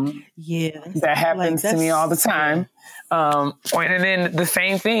 That happens to me all the time. And then the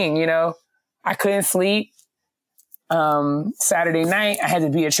same thing, you know, I couldn't sleep. Saturday night, I had to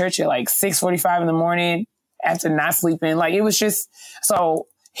be at church at like 6:45 in the morning after not sleeping. Like, it was just, so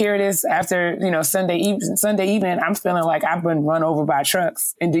here it is after, you know, Sunday evening, I'm feeling like I've been run over by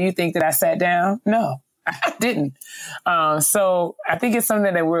trucks. And do you think that I sat down? No, I didn't. So I think it's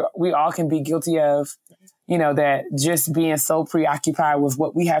something that we all can be guilty of, you know, that just being so preoccupied with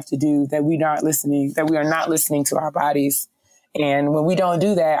what we have to do that we are not listening to our bodies. And when we don't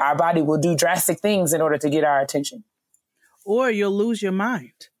do that, our body will do drastic things in order to get our attention. Or you'll lose your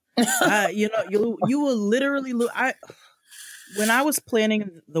mind. You know, you will literally lose. When I was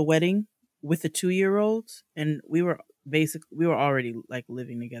planning the wedding with the 2-year-old, and we were already like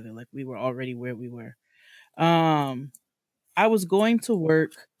living together, like we were already where we were. I was going to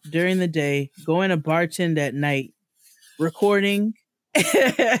work during the day, going to bartend at night, recording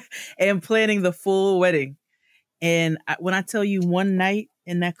and planning the full wedding. And when I tell you, one night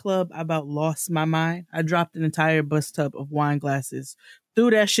in that club, I about lost my mind. I dropped an entire bus tub of wine glasses,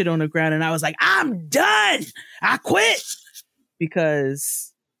 threw that shit on the ground, and I was like, I'm done. I quit.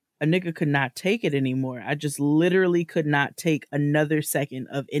 Because a nigga could not take it anymore. I just literally could not take another second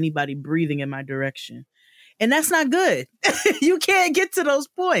of anybody breathing in my direction. And that's not good. You can't get to those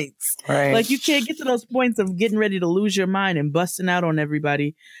points. Right. Like, you can't get to those points of getting ready to lose your mind and busting out on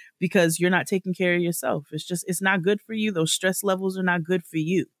everybody because you're not taking care of yourself. It's not good for you. Those stress levels are not good for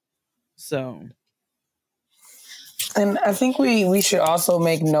you. So. And I think we should also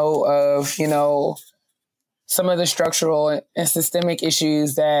make note of, you know, some of the structural and systemic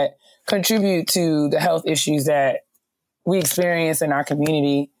issues that contribute to the health issues that we experience in our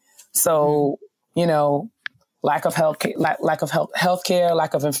community. So, you know, lack of healthcare,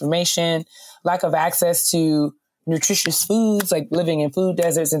 lack of information, lack of access to nutritious foods, like living in food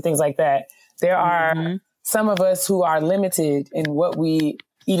deserts and things like that. There are some of us who are limited in what we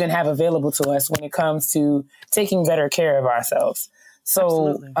even have available to us when it comes to taking better care of ourselves.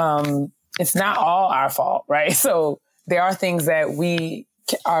 So, it's not all our fault, right? So there are things that we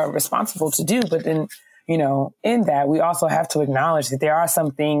are responsible to do, but then, you know, in that we also have to acknowledge that there are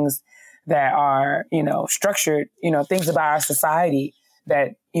some things that are, you know, structured, you know, things about our society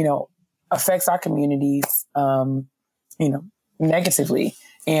that, you know, affects our communities, you know, negatively.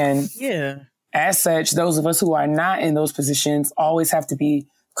 And as such, those of us who are not in those positions always have to be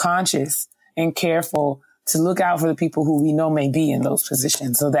conscious and careful to look out for the people who we know may be in those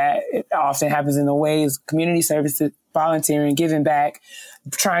positions. So that it often happens in the ways community services, volunteering, giving back,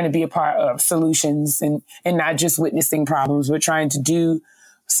 trying to be a part of solutions and not just witnessing problems, but trying to do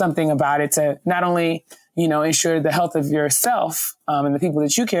something about it to not only, you know, ensure the health of yourself and the people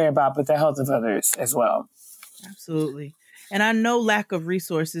that you care about, but the health of others as well. Absolutely. And I know lack of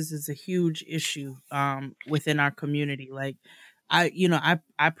resources is a huge issue within our community. Like, I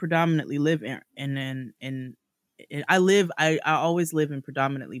predominantly live I always live in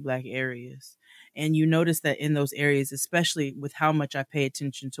predominantly Black areas. And you notice that in those areas, especially with how much I pay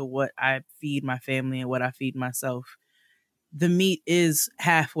attention to what I feed my family and what I feed myself, the meat is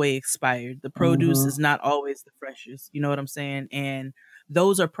halfway expired. The produce is not always the freshest. You know what I'm saying? And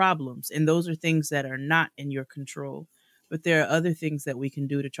those are problems. And those are things that are not in your control. But there are other things that we can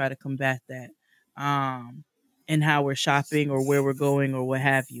do to try to combat that. And how we're shopping or where we're going or what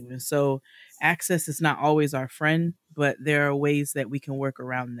have you. And so access is not always our friend, but there are ways that we can work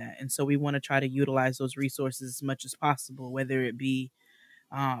around that. And so we want to try to utilize those resources as much as possible, whether it be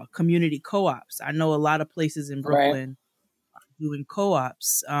community co-ops. I know a lot of places in Brooklyn doing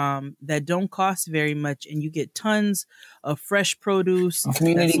co-ops that don't cost very much, and you get tons of fresh produce.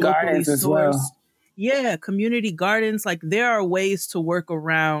 Community gardens as well. Yeah, community gardens. Like, there are ways to work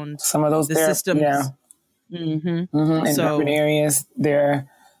around some of those systems. Yeah. In urban areas, there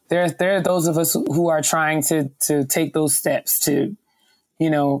are those of us who are trying to take those steps to, you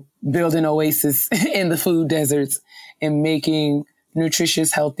know, build an oasis in the food deserts and making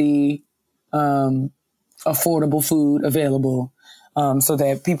nutritious, healthy, affordable food available, so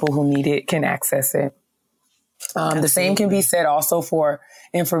that people who need it can access it. The same can be said also for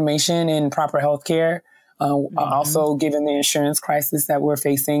information and proper healthcare. Also, given the insurance crisis that we're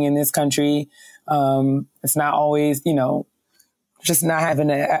facing in this country, it's not always, just not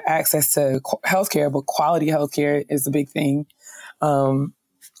having access to healthcare, but quality healthcare is a big thing.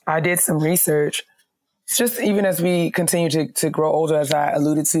 I did some research. It's just even as we continue to grow older, as I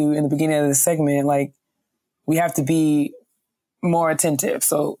alluded to in the beginning of the segment, like we have to be more attentive.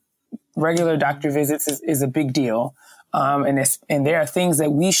 So regular doctor visits is a big deal. And there are things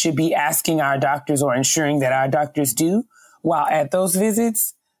that we should be asking our doctors or ensuring that our doctors do while at those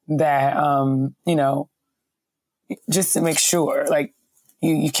visits that, just to make sure, like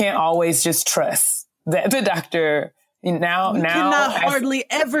you can't always just trust that the doctor you cannot hardly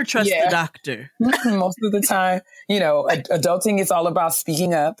ever trust the doctor. Most of the time, adulting is all about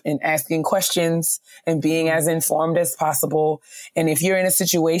speaking up and asking questions and being as informed as possible. And if you're in a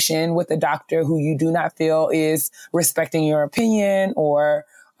situation with a doctor who you do not feel is respecting your opinion or,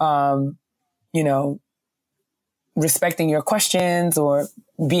 respecting your questions or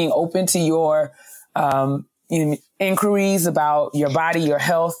being open to your, inquiries about your body, your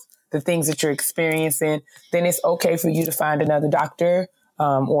health, the things that you're experiencing, then it's okay for you to find another doctor,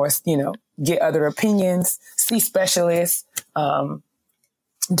 or, get other opinions, see specialists,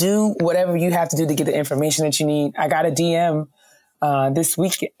 do whatever you have to do to get the information that you need. I got a DM, this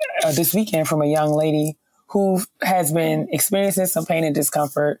weekend from a young lady who has been experiencing some pain and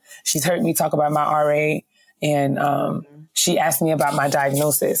discomfort. She's heard me talk about my RA and, she asked me about my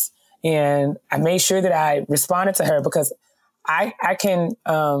diagnosis. And I made sure that I responded to her because I can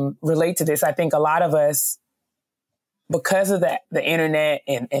relate to this. I think a lot of us, because of the internet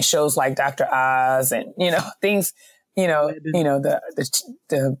and shows like Dr. Oz and, things,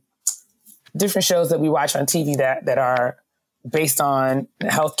 the different shows that we watch on TV that are based on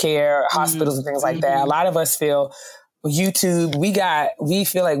healthcare, hospitals and things like that. A lot of us feel YouTube, we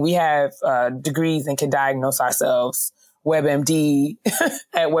feel like we have degrees and can diagnose ourselves. WebMD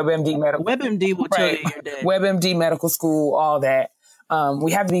at WebMD Medical. WebMD will tell you you're dead. WebMD Medical School, all that.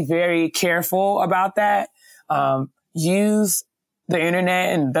 We have to be very careful about that. Use the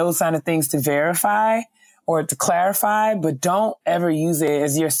internet and those kind of things to verify or to clarify, but don't ever use it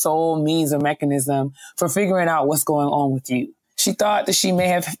as your sole means or mechanism for figuring out what's going on with you. She thought that she may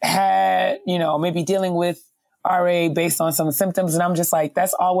have had, maybe dealing with RA based on some symptoms. And I'm just like,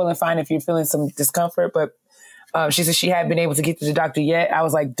 that's all well and fine if you're feeling some discomfort, but she said she hadn't been able to get to the doctor yet. I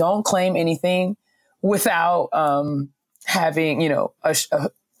was like, don't claim anything without having, a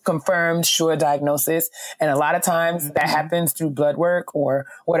confirmed, sure diagnosis. And a lot of times that happens through blood work or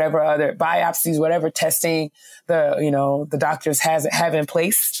whatever other biopsies, whatever testing the doctors have in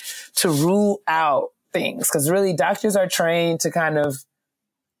place to rule out things. Because really, doctors are trained to kind of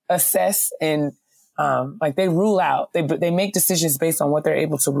assess and they rule out, they make decisions based on what they're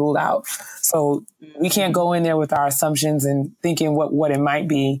able to rule out. So we can't go in there with our assumptions and thinking what it might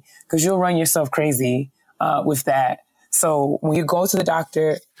be, because you'll run yourself crazy, with that. So when you go to the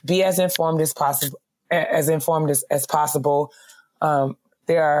doctor, be as informed as possible,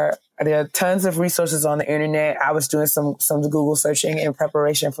 There are tons of resources on the internet. I was doing some Google searching in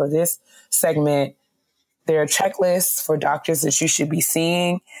preparation for this segment. There are checklists for doctors that you should be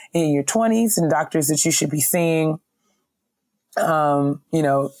seeing in your 20s and doctors that you should be seeing, in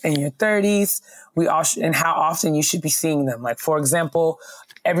your 30s. And how often you should be seeing them. Like, for example,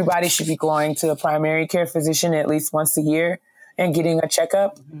 everybody should be going to a primary care physician at least once a year and getting a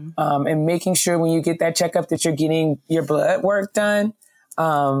checkup, and making sure when you get that checkup that you're getting your blood work done,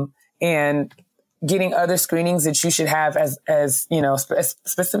 and getting other screenings that you should have as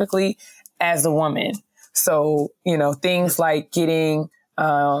specifically as a woman. So, things like getting,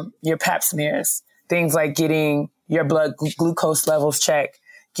 your pap smears, things like getting your blood glucose levels checked,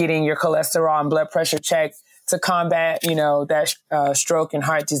 getting your cholesterol and blood pressure checked to combat, that stroke and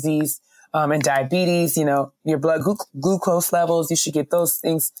heart disease, and diabetes, your blood glucose levels. You should get those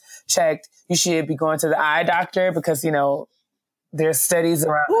things checked. You should be going to the eye doctor because, there's studies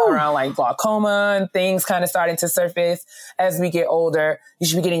around like glaucoma and things kind of starting to surface as we get older. You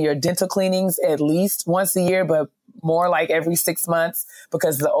should be getting your dental cleanings at least once a year, but more like every 6 months,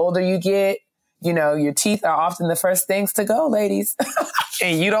 because the older you get, your teeth are often the first things to go, ladies.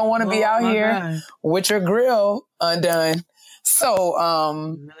 And you don't want to be out here with your grill undone. So,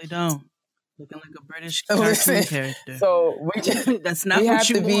 you really don't. Looking like a British cartoon character. So that's not we what have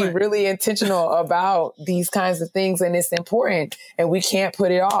you to be want. really intentional about these kinds of things, and it's important, and we can't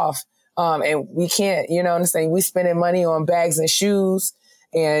put it off. And we can't, we spending money on bags and shoes,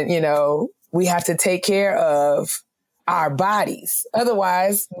 and we have to take care of our bodies.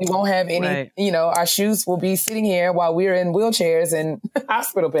 Otherwise, we won't have any, Right. Our shoes will be sitting here while we're in wheelchairs and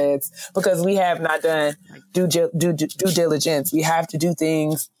hospital beds because we have not done due diligence. We have to do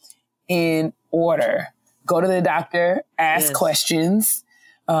things in order. Go to the doctor, ask questions,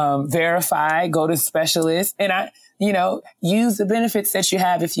 verify, go to specialists, and use the benefits that you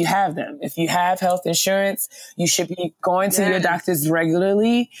have if you have them. If you have health insurance, you should be going to your doctors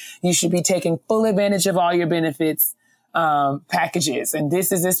regularly. You should be taking full advantage of all your benefits packages. And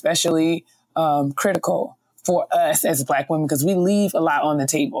this is especially critical for us as Black women because we leave a lot on the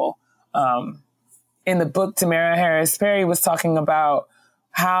table. In the book, Tamara Harris Perry was talking about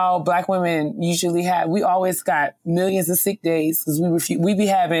how Black women usually we always got millions of sick days because we be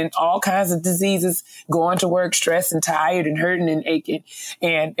having all kinds of diseases, going to work, stressed and tired and hurting and aching.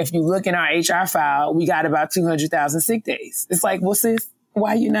 And if you look in our HR file, we got about 200,000 sick days. It's like, well, sis,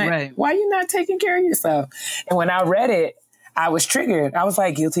 why you not taking care of yourself? And when I read it, I was triggered. I was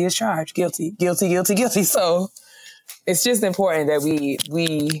like, guilty as charged, guilty. So it's just important that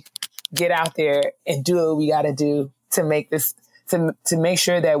we get out there and do what we got to do to make this, to make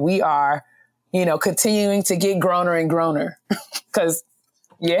sure that we are, continuing to get growner and growner. Cause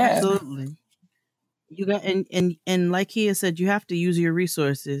absolutely. You got, and like he has said, you have to use your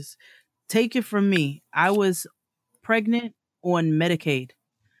resources. Take it from me. I was pregnant on Medicaid.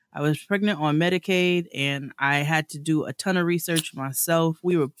 And I had to do a ton of research myself.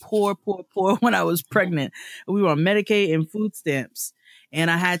 We were poor when I was pregnant. We were on Medicaid and food stamps. And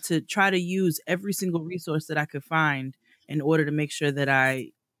I had to try to use every single resource that I could find in order to make sure that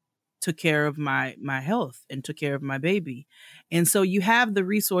I took care of my health and took care of my baby. And so you have the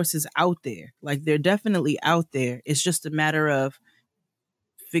resources out there. Like, they're definitely out there. It's just a matter of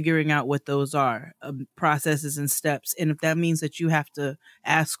figuring out what those are, processes and steps. And if that means that you have to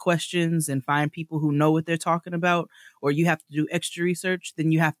ask questions and find people who know what they're talking about, or you have to do extra research,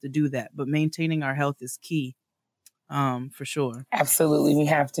 then you have to do that. But maintaining our health is key. For sure. Absolutely. We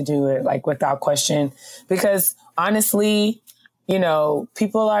have to do it, like, without question, because honestly,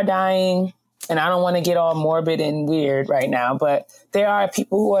 people are dying, and I don't want to get all morbid and weird right now, but there are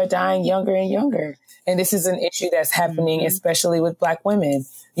people who are dying younger and younger. And this is an issue that's happening, especially with Black women.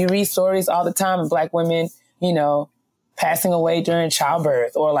 You read stories all the time of Black women, passing away during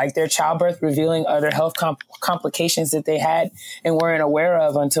childbirth, or like their childbirth revealing other health complications that they had and weren't aware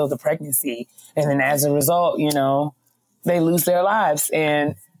of until the pregnancy. And then as a result, they lose their lives.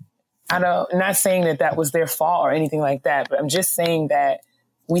 And I'm not saying that was their fault or anything like that, but I'm just saying that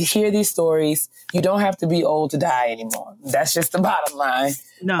we hear these stories. You don't have to be old to die anymore. That's just the bottom line.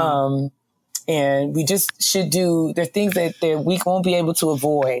 No. And we just should do the things that we won't be able to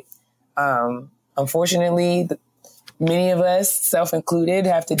avoid. Unfortunately, many of us, self-included,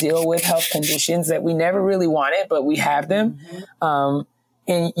 have to deal with health conditions that we never really wanted, but we have them.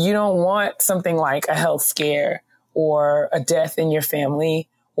 And you don't want something like a health scare or a death in your family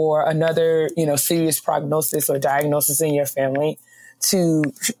or another, serious prognosis or diagnosis in your family to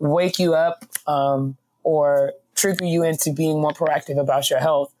wake you up or trigger you into being more proactive about your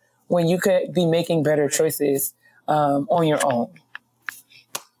health when you could be making better choices on your own.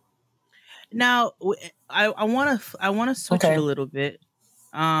 Now, I want to switch it a little bit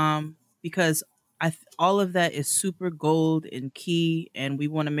because all of that is super gold and key, and we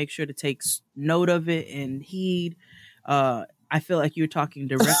want to make sure to take note of it and heed. I feel like you're talking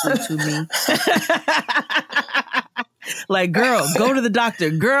directly to me. Like, girl, go to the doctor.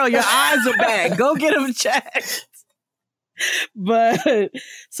 Girl, your eyes are bad. Go get them checked. But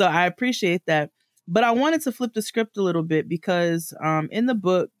so I appreciate that. But I wanted to flip the script a little bit because in the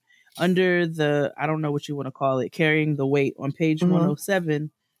book, under the, I don't know what you want to call it, Carrying the Weight, on page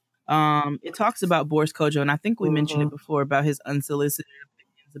 107, it talks about Boris Kodjoe. And I think we mentioned it before about his unsolicited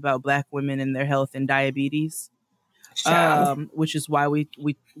opinions about Black women and their health and diabetes. Which is why we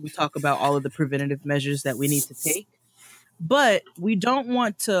talk about all of the preventative measures that we need to take. But we don't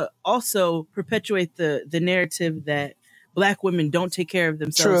want to also perpetuate the narrative that Black women don't take care of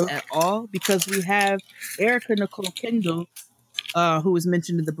themselves at all, because we have Erica Nicole Kendall, who was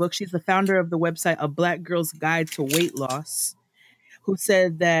mentioned in the book. She's the founder of the website A Black Girl's Guide to Weight Loss, who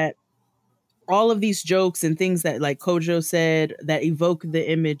said that all of these jokes and things that, like Kodjoe said, that evoke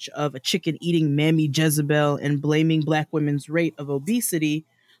the image of a chicken eating Mammy Jezebel and blaming Black women's rate of obesity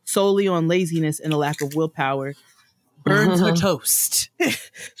solely on laziness and a lack of willpower burns her toast.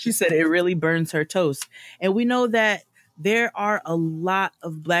 She said it really burns her toast. And we know that there are a lot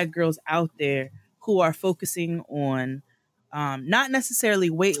of Black girls out there who are focusing on not necessarily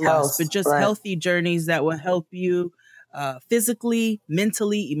weight loss, but just healthy journeys that will help you physically,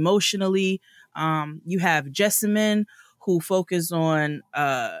 mentally, emotionally, You have Jessamine, who focuses on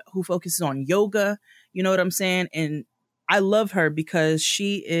yoga. You know what I'm saying? And I love her because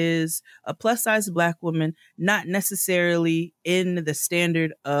she is a plus size Black woman, not necessarily in the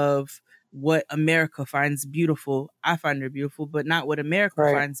standard of what America finds beautiful. I find her beautiful, but not what America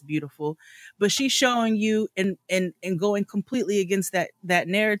finds beautiful. But she's showing you and going completely against that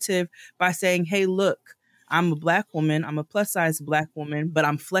narrative by saying, hey, look, I'm a Black woman. I'm a plus size Black woman, but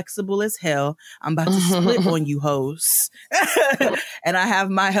I'm flexible as hell. I'm about to split on you hoes. And I have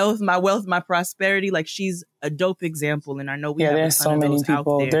my health, my wealth, my prosperity. Like, she's a dope example. And I know we have there's so many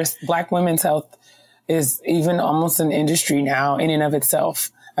people. There's Black women's health is even almost an industry now in and of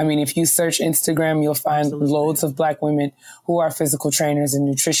itself. I mean, if you search Instagram, you'll find loads of Black women who are physical trainers and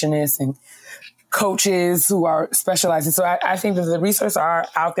nutritionists and coaches who are specializing. So I think that the resources are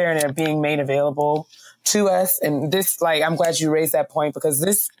out there and they're being made available to us. And this, like, I'm glad you raised that point, because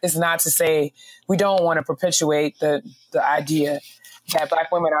this is not to say we don't want to perpetuate the idea that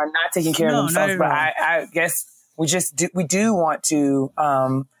Black women are not taking care of themselves. But I guess we do want to,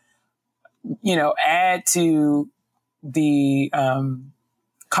 add to the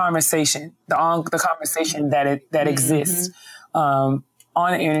conversation, the conversation that exists on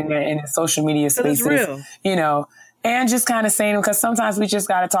the internet and in social media spaces, and just kind of saying, because sometimes we just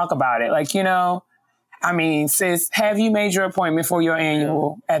got to talk about it. Like, I mean, sis, have you made your appointment for your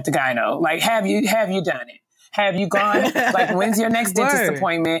annual at the gyno? Like, have you done it? Have you gone? Like, when's your next dentist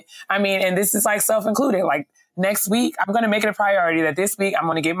appointment? I mean, and this is like self-included. Like, next week, I'm going to make it a priority that this week I'm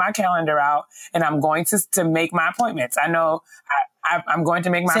going to get my calendar out and I'm going to make my appointments. I know I'm going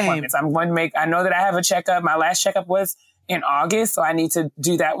to make my appointments. I know that I have a checkup. My last checkup was in August, so I need to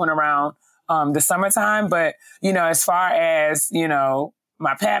do that one around the summertime. But, as far as,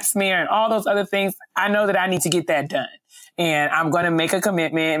 my pap smear and all those other things, I know that I need to get that done. And I'm going to make a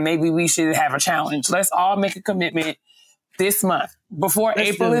commitment. Maybe we should have a challenge. Let's all make a commitment this month. Before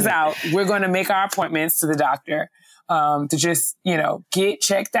April is out, we're going to make our appointments to the doctor to just, get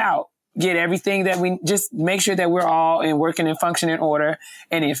checked out, get everything that we just make sure that we're all in working and functioning order.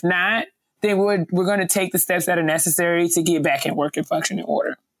 And if not, then we're going to take the steps that are necessary to get back in work and functioning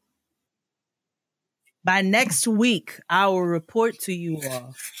order. By next week, I will report to you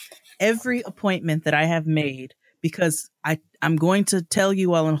all every appointment that I have made, because I'm going to tell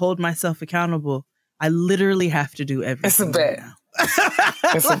you all and hold myself accountable. I literally have to do everything. It's a bet.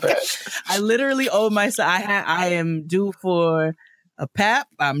 It's a bet. I literally owe myself. I am due for a PAP.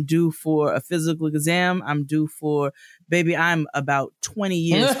 I'm due for a physical exam. I'm due for, baby, I'm about 20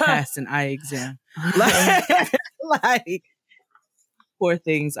 years past an eye exam. Like, poor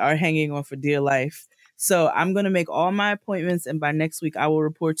things are hanging on for dear life. So I'm going to make all my appointments, and by next week, I will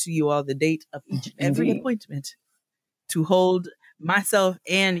report to you all the date of each and every appointment to hold myself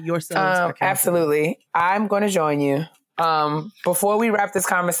and yourselves accountable. Absolutely. I'm going to join you. Before we wrap this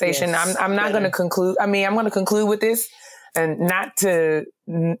conversation, I'm not going to conclude. I mean, I'm going to conclude with this, and not to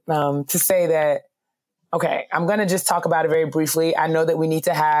say that, okay, I'm going to just talk about it very briefly. I know that we need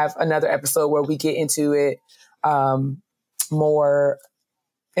to have another episode where we get into it in more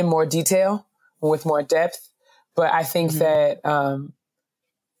detail, with more depth. But I think that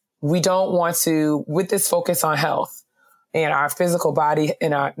we don't want to, with this focus on health and our physical body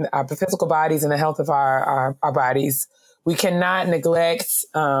and our physical bodies and the health of our bodies, we cannot neglect,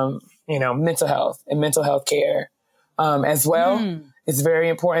 mental health and mental health care as well. It's very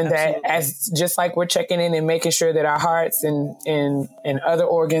important that just like we're checking in and making sure that our hearts and other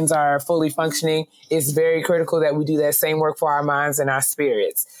organs are fully functioning, it's very critical that we do that same work for our minds and our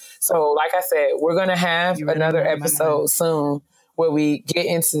spirits. So like I said, we're going to have another episode soon where we get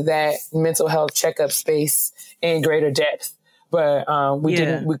into that mental health checkup space in greater depth. But we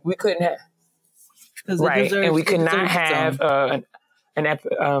couldn't have. Right. And we could not have an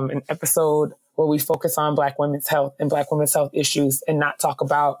episode where we focus on Black women's health and Black women's health issues and not talk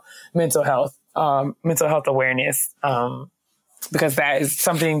about mental health awareness, because that is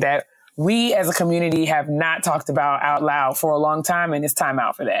something that we as a community have not talked about out loud for a long time, and it's time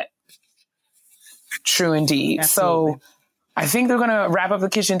out for that. True indeed. Absolutely. So I think they're going to wrap up the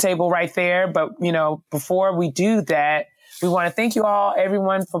kitchen table right there. But, before we do that, we want to thank you all,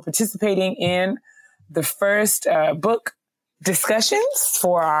 everyone, for participating in the first book discussions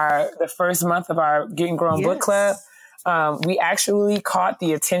for the first month of our Getting Grown Book Club. We actually caught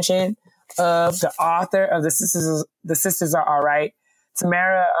the attention of the author of The Sisters Are All Right.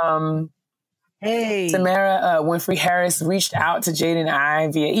 Tamara Winfrey Harris reached out to Jade and I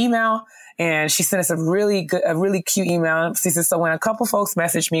via email, and she sent us a really cute email. She said, so when a couple folks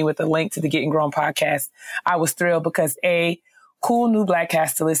messaged me with a link to the Getting Grown podcast, I was thrilled because cool new Black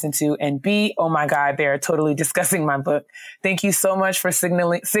cast to listen to, and B, oh my God, they are totally discussing my book. Thank you so much for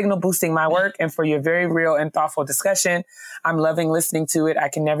signal boosting my work and for your very real and thoughtful discussion. I'm loving listening to it. I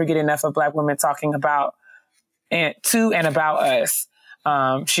can never get enough of Black women talking about and about us.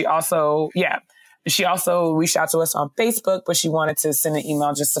 She also reached out to us on Facebook, but she wanted to send an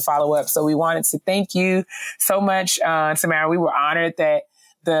email just to follow up. So we wanted to thank you so much, Tamara. We were honored that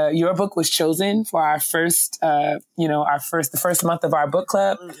your book was chosen for our first, the first month of our book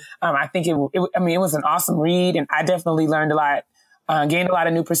club. I think it was an awesome read, and I definitely learned a lot, gained a lot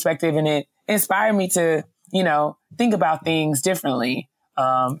of new perspective, and it inspired me to, think about things differently.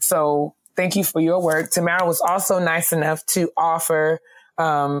 So thank you for your work. Tamara was also nice enough to offer,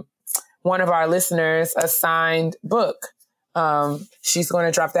 one of our listeners a signed book. She's going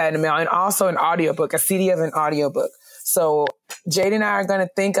to drop that in the mail, and also an audiobook, a CD of an audiobook. So Jade and I are going to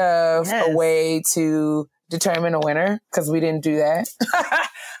think of a way to determine a winner, because we didn't do that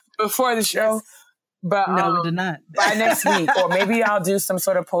before the show. But no, we did not. By next week, or maybe I'll do some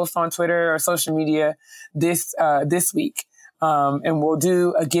sort of post on Twitter or social media this week. And we'll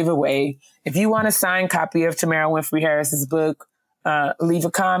do a giveaway. If you want a signed copy of Tamara Winfrey Harris's book, leave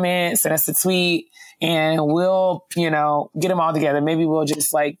a comment, send us a tweet, and we'll, get them all together. Maybe we'll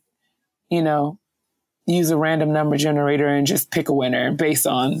just use a random number generator and just pick a winner based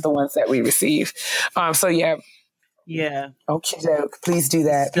on the ones that we receive. Yeah. Okay, please do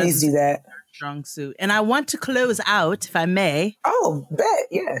that. Please do that. Strong suit. And I want to close out, if I may. Oh, bet.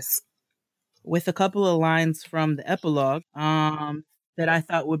 Yes. With a couple of lines from the epilogue that I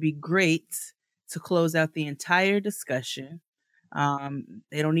thought would be great to close out the entire discussion.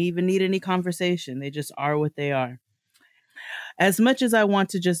 They don't even need any conversation. They just are what they are. As much as I want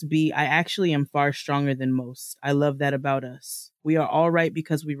to just be, I actually am far stronger than most. I love that about us. We are all right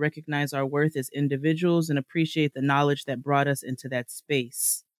because we recognize our worth as individuals and appreciate the knowledge that brought us into that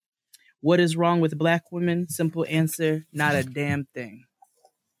space. What is wrong with Black women? Simple answer, not a damn thing.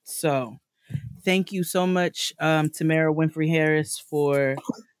 So, thank you so much, Tamara Winfrey Harris, for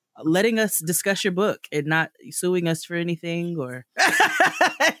letting us discuss your book and not suing us for anything or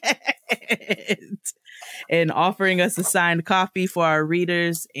and offering us a signed copy for our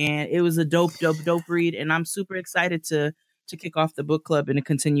readers. And it was a dope read. And I'm super excited to kick off the book club and to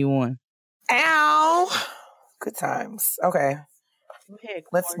continue on. Ow! Good times. Okay.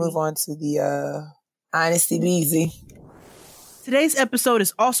 Let's move on to the Honesty Beezy. Today's episode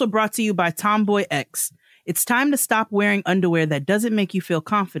is also brought to you by Tomboy X. It's time to stop wearing underwear that doesn't make you feel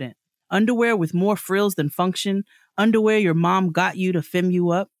confident. Underwear with more frills than function. Underwear your mom got you to fem you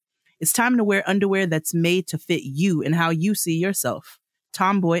up. It's time to wear underwear that's made to fit you and how you see yourself.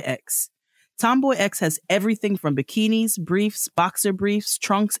 Tomboy X. Tomboy X has everything from bikinis, briefs, boxer briefs,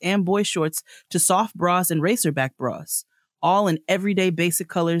 trunks, and boy shorts to soft bras and racerback bras. All in everyday basic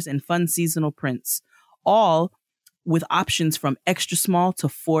colors and fun seasonal prints. All with options from extra small to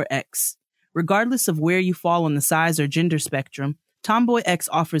 4X. Regardless of where you fall on the size or gender spectrum, Tomboy X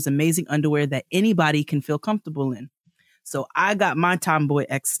offers amazing underwear that anybody can feel comfortable in. So I got my Tomboy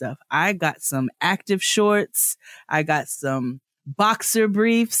X stuff. I got some active shorts. I got some boxer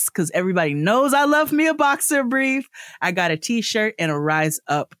briefs because everybody knows I love me a boxer brief. I got a t-shirt and a Rise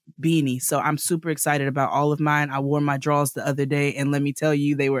Up beanie. So I'm super excited about all of mine. I wore my drawers the other day, and let me tell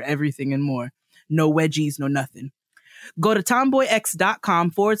you, they were everything and more. No wedgies, no nothing. Go to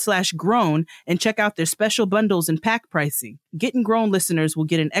tomboyx.com/grown and check out their special bundles and pack pricing. Getting Grown listeners will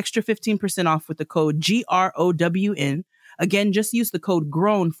get an extra 15% off with the code GROWN. Again, just use the code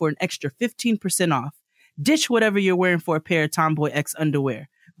GROWN for an extra 15% off. Ditch whatever you're wearing for a pair of Tomboy X underwear.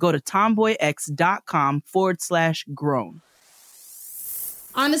 Go to tomboyx.com/grown.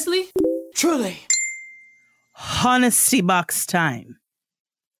 Honestly? Truly. Honesty box time.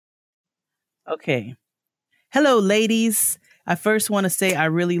 Okay. Hello, ladies. I first want to say I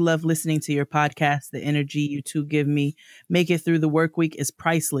really love listening to your podcast. The energy you two give me, make it through the work week, is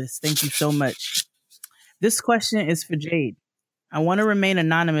priceless. Thank you so much. This question is for Jade. I want to remain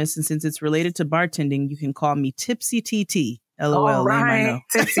anonymous, and since it's related to bartending, you can call me Tipsy TT. LOL. All right. I know.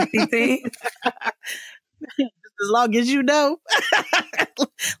 Tipsy TT. As long as you know.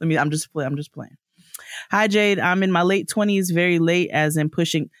 I'm just playing. Hi, Jade. I'm in my late 20s, very late as in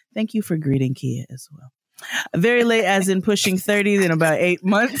pushing. Thank you for greeting Kia as well. Very late as in pushing 30 in about 8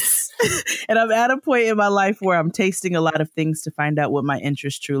 months. And I'm at a point in my life where I'm tasting a lot of things to find out what my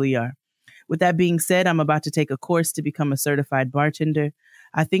interests truly are. With that being said, I'm about to take a course to become a certified bartender.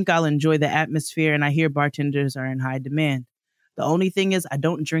 I think I'll enjoy the atmosphere, and I hear bartenders are in high demand. The only thing is I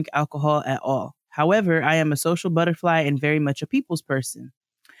don't drink alcohol at all. However, I am a social butterfly and very much a people's person.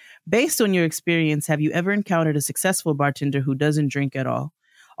 Based on your experience, have you ever encountered a successful bartender who doesn't drink at all?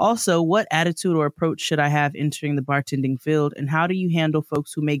 Also, what attitude or approach should I have entering the bartending field? And how do you handle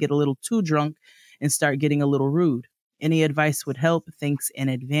folks who may get a little too drunk and start getting a little rude? Any advice would help. Thanks in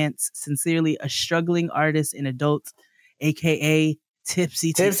advance. Sincerely, a struggling artist in adults, aka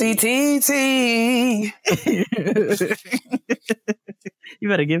Tipsy TT. You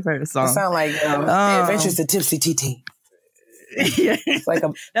better give her a song. It sound like The Adventures of Tipsy TT. Yeah. It's like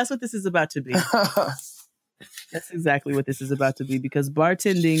That's what this is about to be. That's exactly what this is about to be, because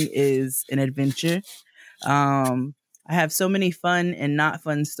bartending is an adventure. I have so many fun and not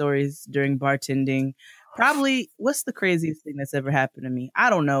fun stories during bartending. Probably, what's the craziest thing that's ever happened to me? I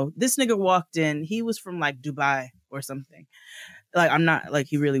don't know. This nigga walked in. He was from like Dubai or something. Like, I'm not like,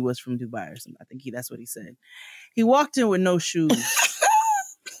 he really was from Dubai or something. I think that's what he said. He walked in with no shoes.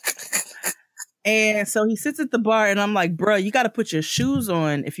 And so he sits at the bar and I'm like, bro, you got to put your shoes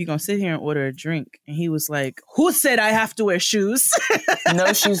on if you're going to sit here and order a drink. And he was like, who said I have to wear shoes?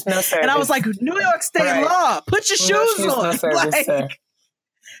 No shoes, no service. And I was like, New York State law, put your shoes on. No service, sir.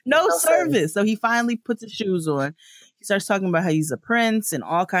 No service. So he finally puts his shoes on. He starts talking about how he's a prince and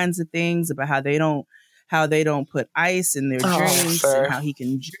all kinds of things, about how they don't put ice in their drinks and how he can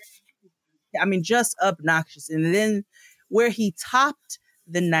drink. I mean, just obnoxious. And then where he topped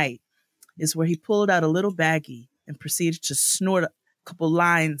the night is where he pulled out a little baggie and proceeded to snort a couple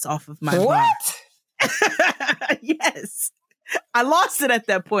lines off of my bar. Yes. I lost it at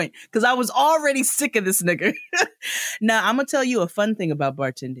that point because I was already sick of this nigga. Now, I'm going to tell you a fun thing about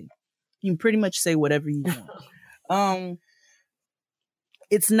bartending. You can pretty much say whatever you want.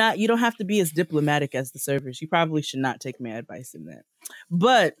 It's not, you don't have to be as diplomatic as the servers. You probably should not take my advice in that.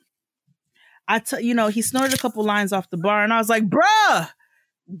 But he snorted a couple lines off the bar and I was like, bruh,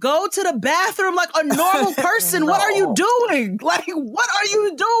 go to the bathroom like a normal person. No. What are you doing? Like, what are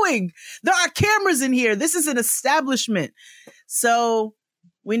you doing? There are cameras in here. This is an establishment. So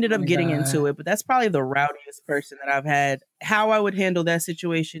we ended up getting into it, but that's probably the rowdiest person that I've had. How I would handle that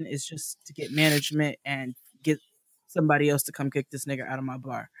situation is just to get management and get somebody else to come kick this nigga out of my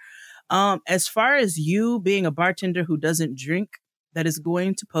bar. As far as you being a bartender who doesn't drink, that is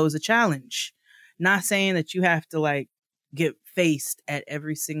going to pose a challenge. Not saying that you have to like get faced at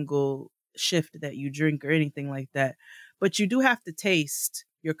every single shift that you drink or anything like that, but you do have to taste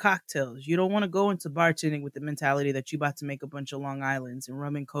your cocktails. You don't want to go into bartending with the mentality that you're about to make a bunch of Long Islands and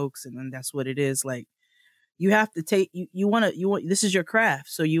rum and cokes and then that's what it is. Like, you have to take, you want, this is your craft.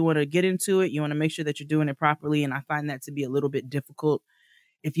 So you want to get into it. You want to make sure that you're doing it properly. And I find that to be a little bit difficult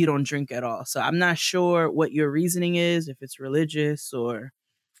if you don't drink at all. So I'm not sure what your reasoning is, if it's religious or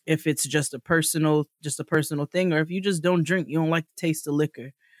if it's just a personal thing, or if you just don't drink, you don't like the taste of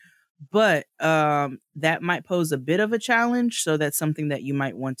liquor. But that might pose a bit of a challenge. So that's something that you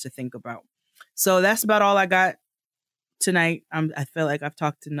might want to think about. So that's about all I got tonight. I feel like I've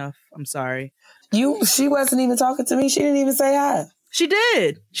talked enough. I'm sorry. She wasn't even talking to me. She didn't even say hi. She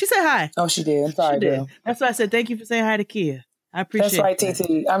did. She said hi. Oh, she did. I'm sorry, girl. That's why I said thank you for saying hi to Kia. I appreciate it. That's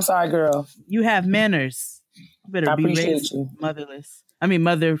right, TT. I'm sorry, girl. You have manners. You better be raised motherless. I mean,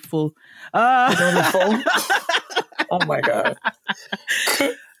 motherful. Motherful. Oh my God.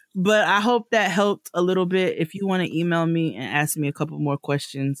 But I hope that helped a little bit. If you want to email me and ask me a couple more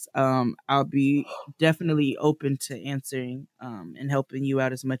questions, I'll be definitely open to answering and helping you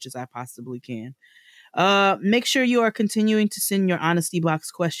out as much as I possibly can. Make sure you are continuing to send your Honesty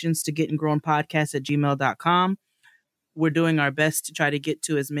Box questions to gettinggrownpodcast@gmail.com. We're doing our best to try to get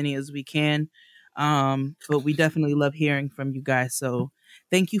to as many as we can. But we definitely love hearing from you guys. So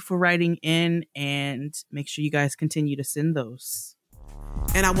thank you for writing in and make sure you guys continue to send those.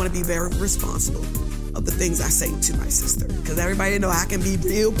 And I want to be very responsible of the things I say to my sister. Because everybody know I can be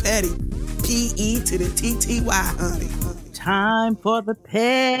real petty. P-E to the T-T-Y, honey. Time for the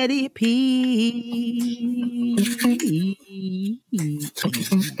petty P.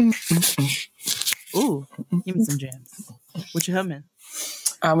 Ooh, give me some jams. What you humming?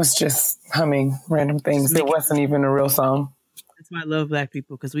 I was just humming random things. It wasn't even a real song. That's why I love Black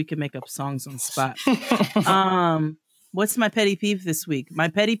people, because we can make up songs on the spot. What's my petty peeve this week? My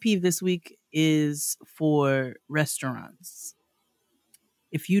petty peeve this week is for restaurants.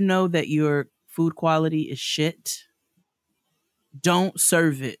 If you know that your food quality is shit, don't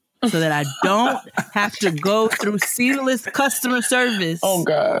serve it so that I don't have to go through seamless customer service. Oh,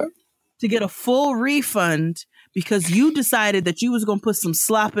 God. To get a full refund because you decided that you was going to put some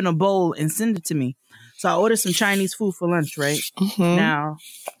slop in a bowl and send it to me. So I ordered some Chinese food for lunch, right? Mm-hmm. Now,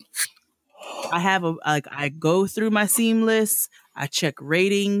 I go through my Seamless. I check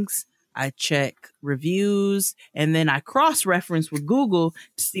ratings. I check reviews, and then I cross-reference with Google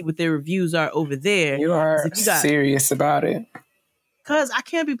to see what their reviews are over there. You are serious about it. Because I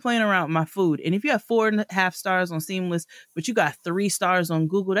can't be playing around with my food. And if you have 4.5 stars on Seamless, but you got 3 stars on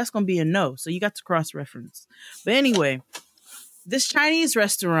Google, that's going to be a no. So you got to cross-reference. But anyway, this Chinese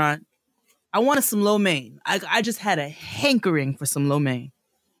restaurant, I wanted some lo mein. I just had a hankering for some lo mein.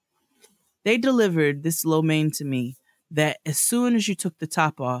 They delivered this lo mein to me that as soon as you took the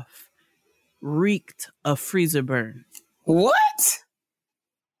top off, reeked of freezer burn. What?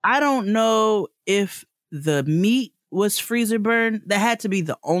 I don't know if the meat was freezer burn. That had to be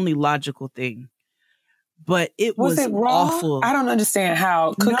the only logical thing. But it was it raw? awful. I don't understand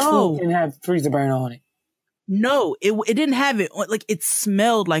how cooked food can have freezer burn on it. No, it didn't have it. Like it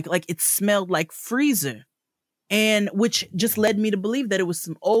smelled like freezer. And which just led me to believe that it was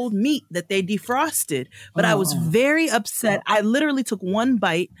some old meat that they defrosted. But I was very upset. I literally took one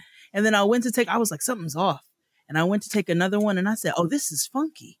bite and then I was like, something's off. And I went to take another one and I said, oh, this is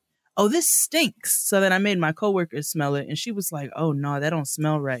funky. Oh, this stinks. So then I made my coworker smell it and she was like, oh no, that don't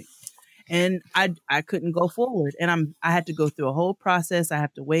smell right. And I couldn't go forward. And I had to go through a whole process. I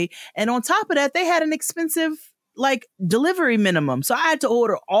have to wait. And on top of that, they had an expensive delivery minimum. So I had to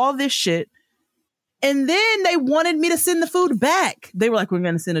order all this shit. And then they wanted me to send the food back. They were like, we're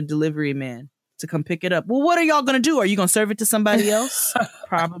going to send a delivery man to come pick it up. Well, what are y'all going to do? Are you going to serve it to somebody else?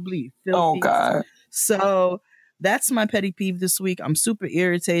 Probably. Filthy. Oh, God. So that's my petty peeve this week. I'm super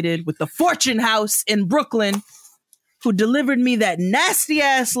irritated with the Fortune House in Brooklyn who delivered me that nasty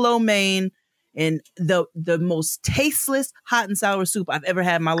ass lo mein and the most tasteless hot and sour soup I've ever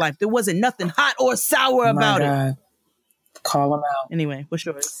had in my life. There wasn't nothing hot or sour about it. Call them out. Anyway, what's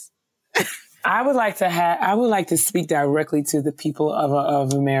yours? I would like to speak directly to the people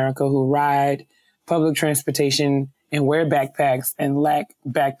of America who ride public transportation and wear backpacks and lack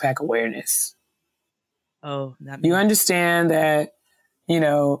backpack awareness. Oh, you understand that,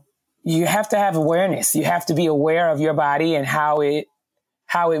 you have to have awareness. You have to be aware of your body and how it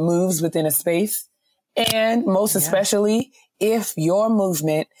moves within a space. And most especially if your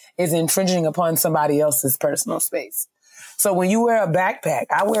movement is infringing upon somebody else's personal space. So when you wear a backpack,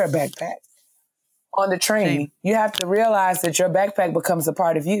 I wear a backpack. On the train, you have to realize that your backpack becomes a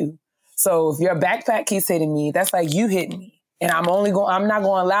part of you. So if your backpack keeps hitting me, that's like you hitting me. And I'm not going to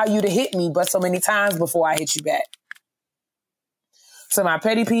allow you to hit me but so many times before I hit you back. So my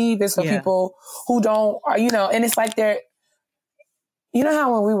petty peeve is for people who don't, and it's like they're,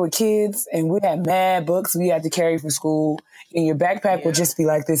 how when we were kids and we had mad books we had to carry for school and your backpack would just be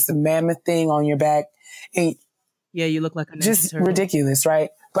like this mammoth thing on your back. And you look like a just ridiculous, right?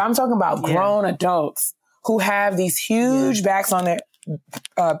 But I'm talking about grown adults who have these huge bags on their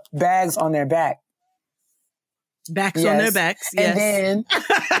back. Backs on their backs, yes.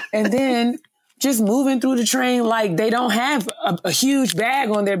 And then just moving through the train like they don't have a huge bag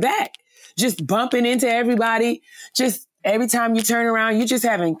on their back. Just bumping into everybody. Just every time you turn around, you're just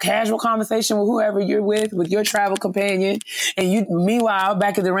having casual conversation with whoever you're with your travel companion. And meanwhile,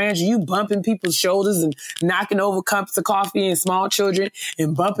 back at the ranch, you bumping people's shoulders and knocking over cups of coffee and small children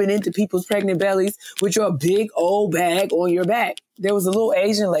and bumping into people's pregnant bellies with your big old bag on your back. There was a little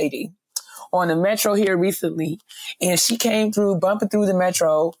Asian lady on the metro here recently, and she came through, bumping through the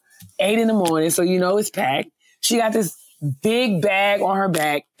metro, 8 a.m, so it's packed. She got this big bag on her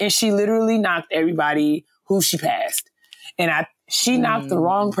back, and she literally knocked everybody who she passed. And she knocked the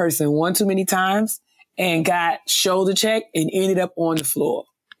wrong person one too many times and got shoulder checked and ended up on the floor.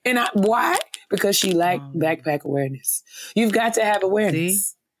 And why? Because she lacked backpack awareness. You've got to have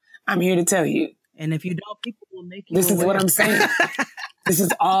awareness. See? I'm here to tell you. And if you don't, people will make you This aware. is what I'm saying. This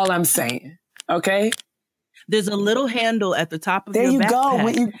is all I'm saying. Okay? There's a little handle at the top of your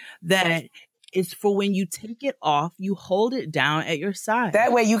backpack that is for when you take it off, you hold it down at your side.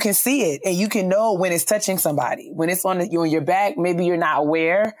 That way you can see it and you can know when it's touching somebody. When it's on your back, maybe you're not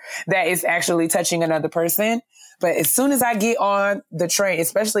aware that it's actually touching another person. But as soon as I get on the train,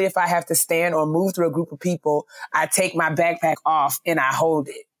 especially if I have to stand or move through a group of people, I take my backpack off and I hold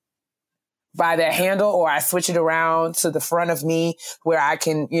it by that handle, or I switch it around to the front of me where I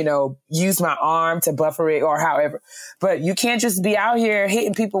can, use my arm to buffer it or however. But you can't just be out here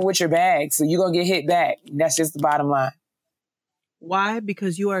hitting people with your bag. So you're going to get hit back. That's just the bottom line. Why?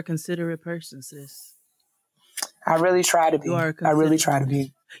 Because you are a considerate person, sis. I really try to be. I really try to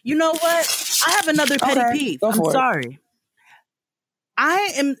be. You know what? I have another petty peeve. I'm sorry.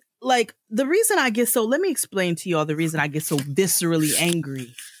 I am the reason I get let me explain to y'all the reason I get so viscerally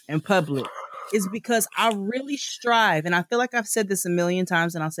angry in public is because I really strive, and I feel like I've said this a million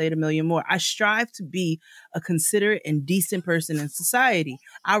times and I'll say it a million more. I strive to be a considerate and decent person in society.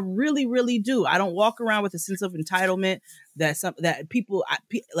 I really, really do. I don't walk around with a sense of entitlement that people,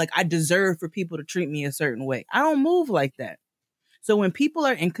 I deserve for people to treat me a certain way. I don't move like that. So when people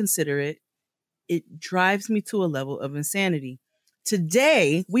are inconsiderate, it drives me to a level of insanity.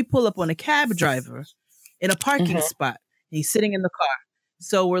 Today, we pull up on a cab driver in a parking spot. And he's sitting in the car.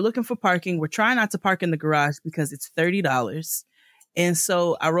 So we're looking for parking. We're trying not to park in the garage because it's $30. And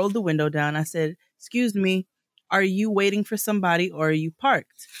so I rolled the window down. I said, "Excuse me, are you waiting for somebody or are you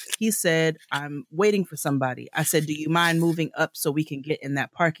parked?" He said, "I'm waiting for somebody." I said, "Do you mind moving up so we can get in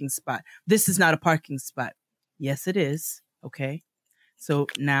that parking spot?" "This is not a parking spot." "Yes, it is." "Okay. So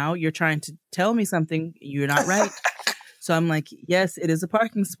now you're trying to tell me something. You're not right." So I'm like, "Yes, it is a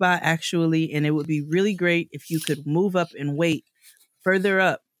parking spot, actually. And it would be really great if you could move up and wait further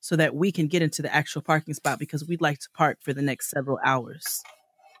up so that we can get into the actual parking spot because we'd like to park for the next several hours."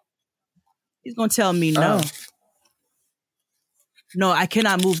 He's going to tell me no. Oh. "No, I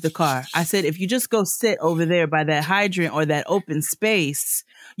cannot move the car." I said, "If you just go sit over there by that hydrant or that open space,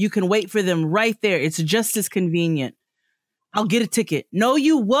 you can wait for them right there. It's just as convenient." "I'll get a ticket." "No,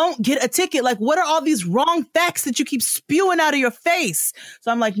 you won't get a ticket. Like, what are all these wrong facts that you keep spewing out of your face?"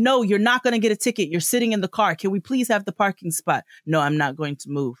 So I'm like, "No, you're not going to get a ticket. You're sitting in the car. Can we please have the parking spot?" "No, I'm not going to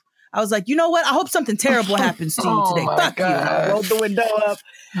move." I was like, "You know what? I hope something terrible happens to you today. Fuck you." And I rolled the window up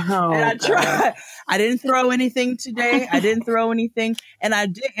and I tried. I didn't throw anything today. And I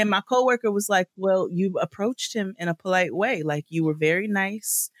did. And my coworker was like, "Well, you approached him in a polite way. Like, you were very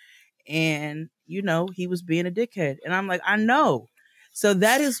nice. And, you know, he was being a dickhead." And I'm like, "I know." So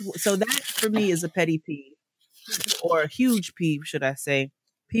that for me is a petty peeve, or a huge peeve, should I say.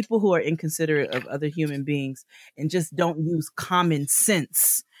 People who are inconsiderate of other human beings and just don't use common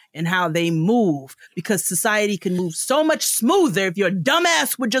sense in how they move, because society can move so much smoother if your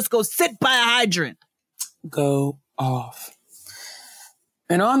dumbass would just go sit by a hydrant. Go off.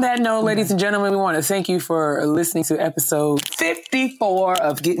 And on that note, ladies and gentlemen, we want to thank you for listening to episode 54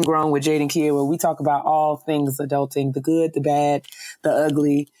 of Getting Grown with Jade and Kia, where we talk about all things adulting, the good, the bad, the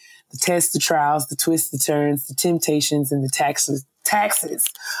ugly, the tests, the trials, the twists, the turns, the temptations, and the taxes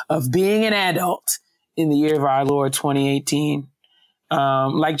of being an adult in the year of our Lord 2018.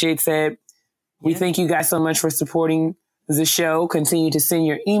 Like Jade said, we thank you guys so much for supporting the show. Continue to send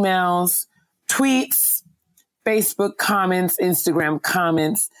your emails, tweets, Facebook comments, Instagram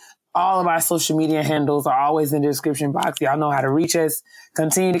comments. All of our social media handles are always in the description box. Y'all know how to reach us.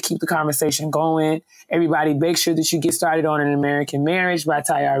 Continue to keep the conversation going. Everybody, make sure that you get started on An American Marriage by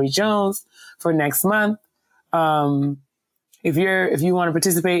Tayari Jones for next month. If you want to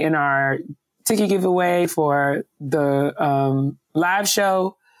participate in our ticket giveaway for the live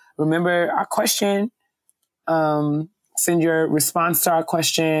show, remember our question. Send your response to our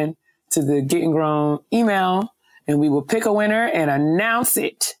question to the Getting Grown email, and we will pick a winner and announce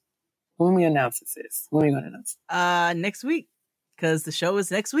it. When we announce it, sis? When are we going to announce it? Next week, because the show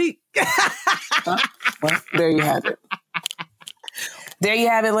is next week. Well, there you have it. There you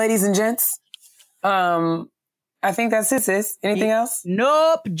have it, ladies and gents. I think that's it, sis. Anything else?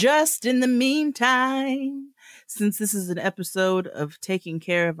 Nope. Just in the meantime, since this is an episode of taking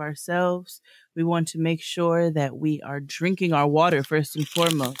care of ourselves, we want to make sure that we are drinking our water first and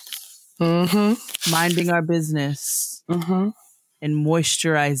foremost. Minding our business. And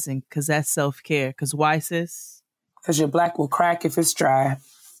moisturizing, because that's self-care. Because why, sis? Because your black will crack if it's dry.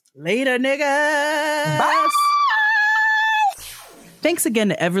 Later, niggas. Bye. Thanks again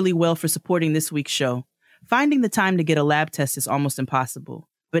to Everlywell for supporting this week's show. Finding the time to get a lab test is almost impossible.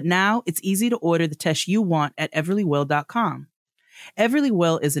 But now it's easy to order the test you want at everlywell.com.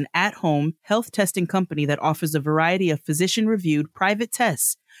 Everlywell is an at-home health testing company that offers a variety of physician-reviewed private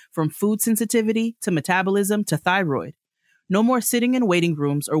tests, from food sensitivity to metabolism to thyroid. No more sitting in waiting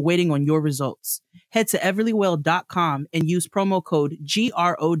rooms or waiting on your results. Head to everlywell.com and use promo code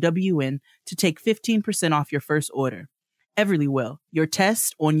GROWN to take 15% off your first order. Everlywell, your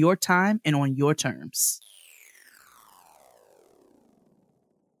test on your time and on your terms.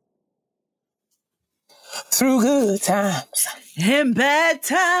 Through good times and bad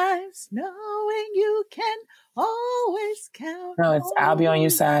times, knowing you can always count. No, it's I'll Be on Your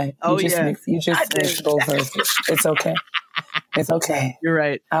Side. You just mixed both verses. It's okay. It's okay. You're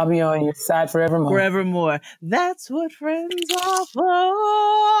right. I'll be on your side forevermore. Forevermore. That's what friends are for.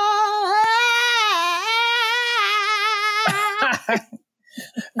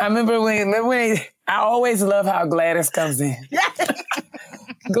 I remember when I always love how Gladys comes in.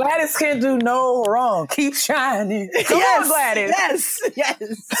 Gladys can do no wrong. Keep shining. Come on, Gladys.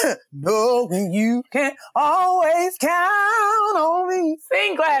 Yes. Knowing you can always count on me.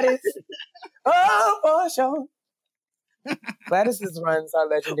 Sing, Gladys. Oh, for sure. Gladys's runs are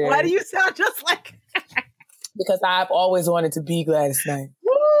legendary. Why do you sound just like... Because I've always wanted to be Gladys Knight.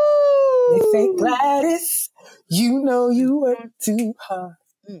 Woo! They say, Gladys, you know you work too hard.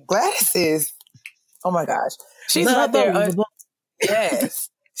 Gladys is, oh my gosh. She's right there. Yes.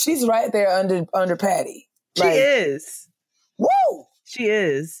 She's right there under Patty. She is. Woo! She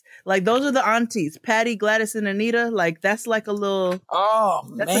is. Like, those are the aunties. Patty, Gladys, and Anita. Like, that's like a little...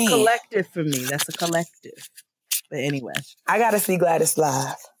 That's a collective for me. That's a collective. But anyway. I got to see Gladys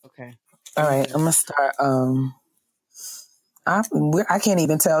live. Okay. All right. I'm going to start... I can't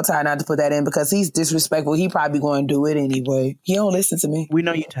even tell Ty not to put that in because he's disrespectful. He probably going to do it anyway. He don't listen to me. We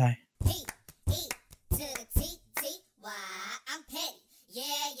know you, Ty.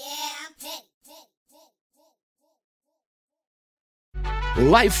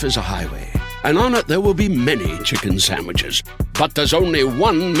 Life is a highway, and on it there will be many chicken sandwiches. But there's only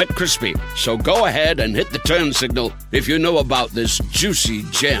one McCrispy. So go ahead and hit the turn signal if you know about this juicy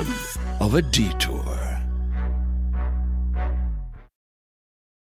gem of a detour.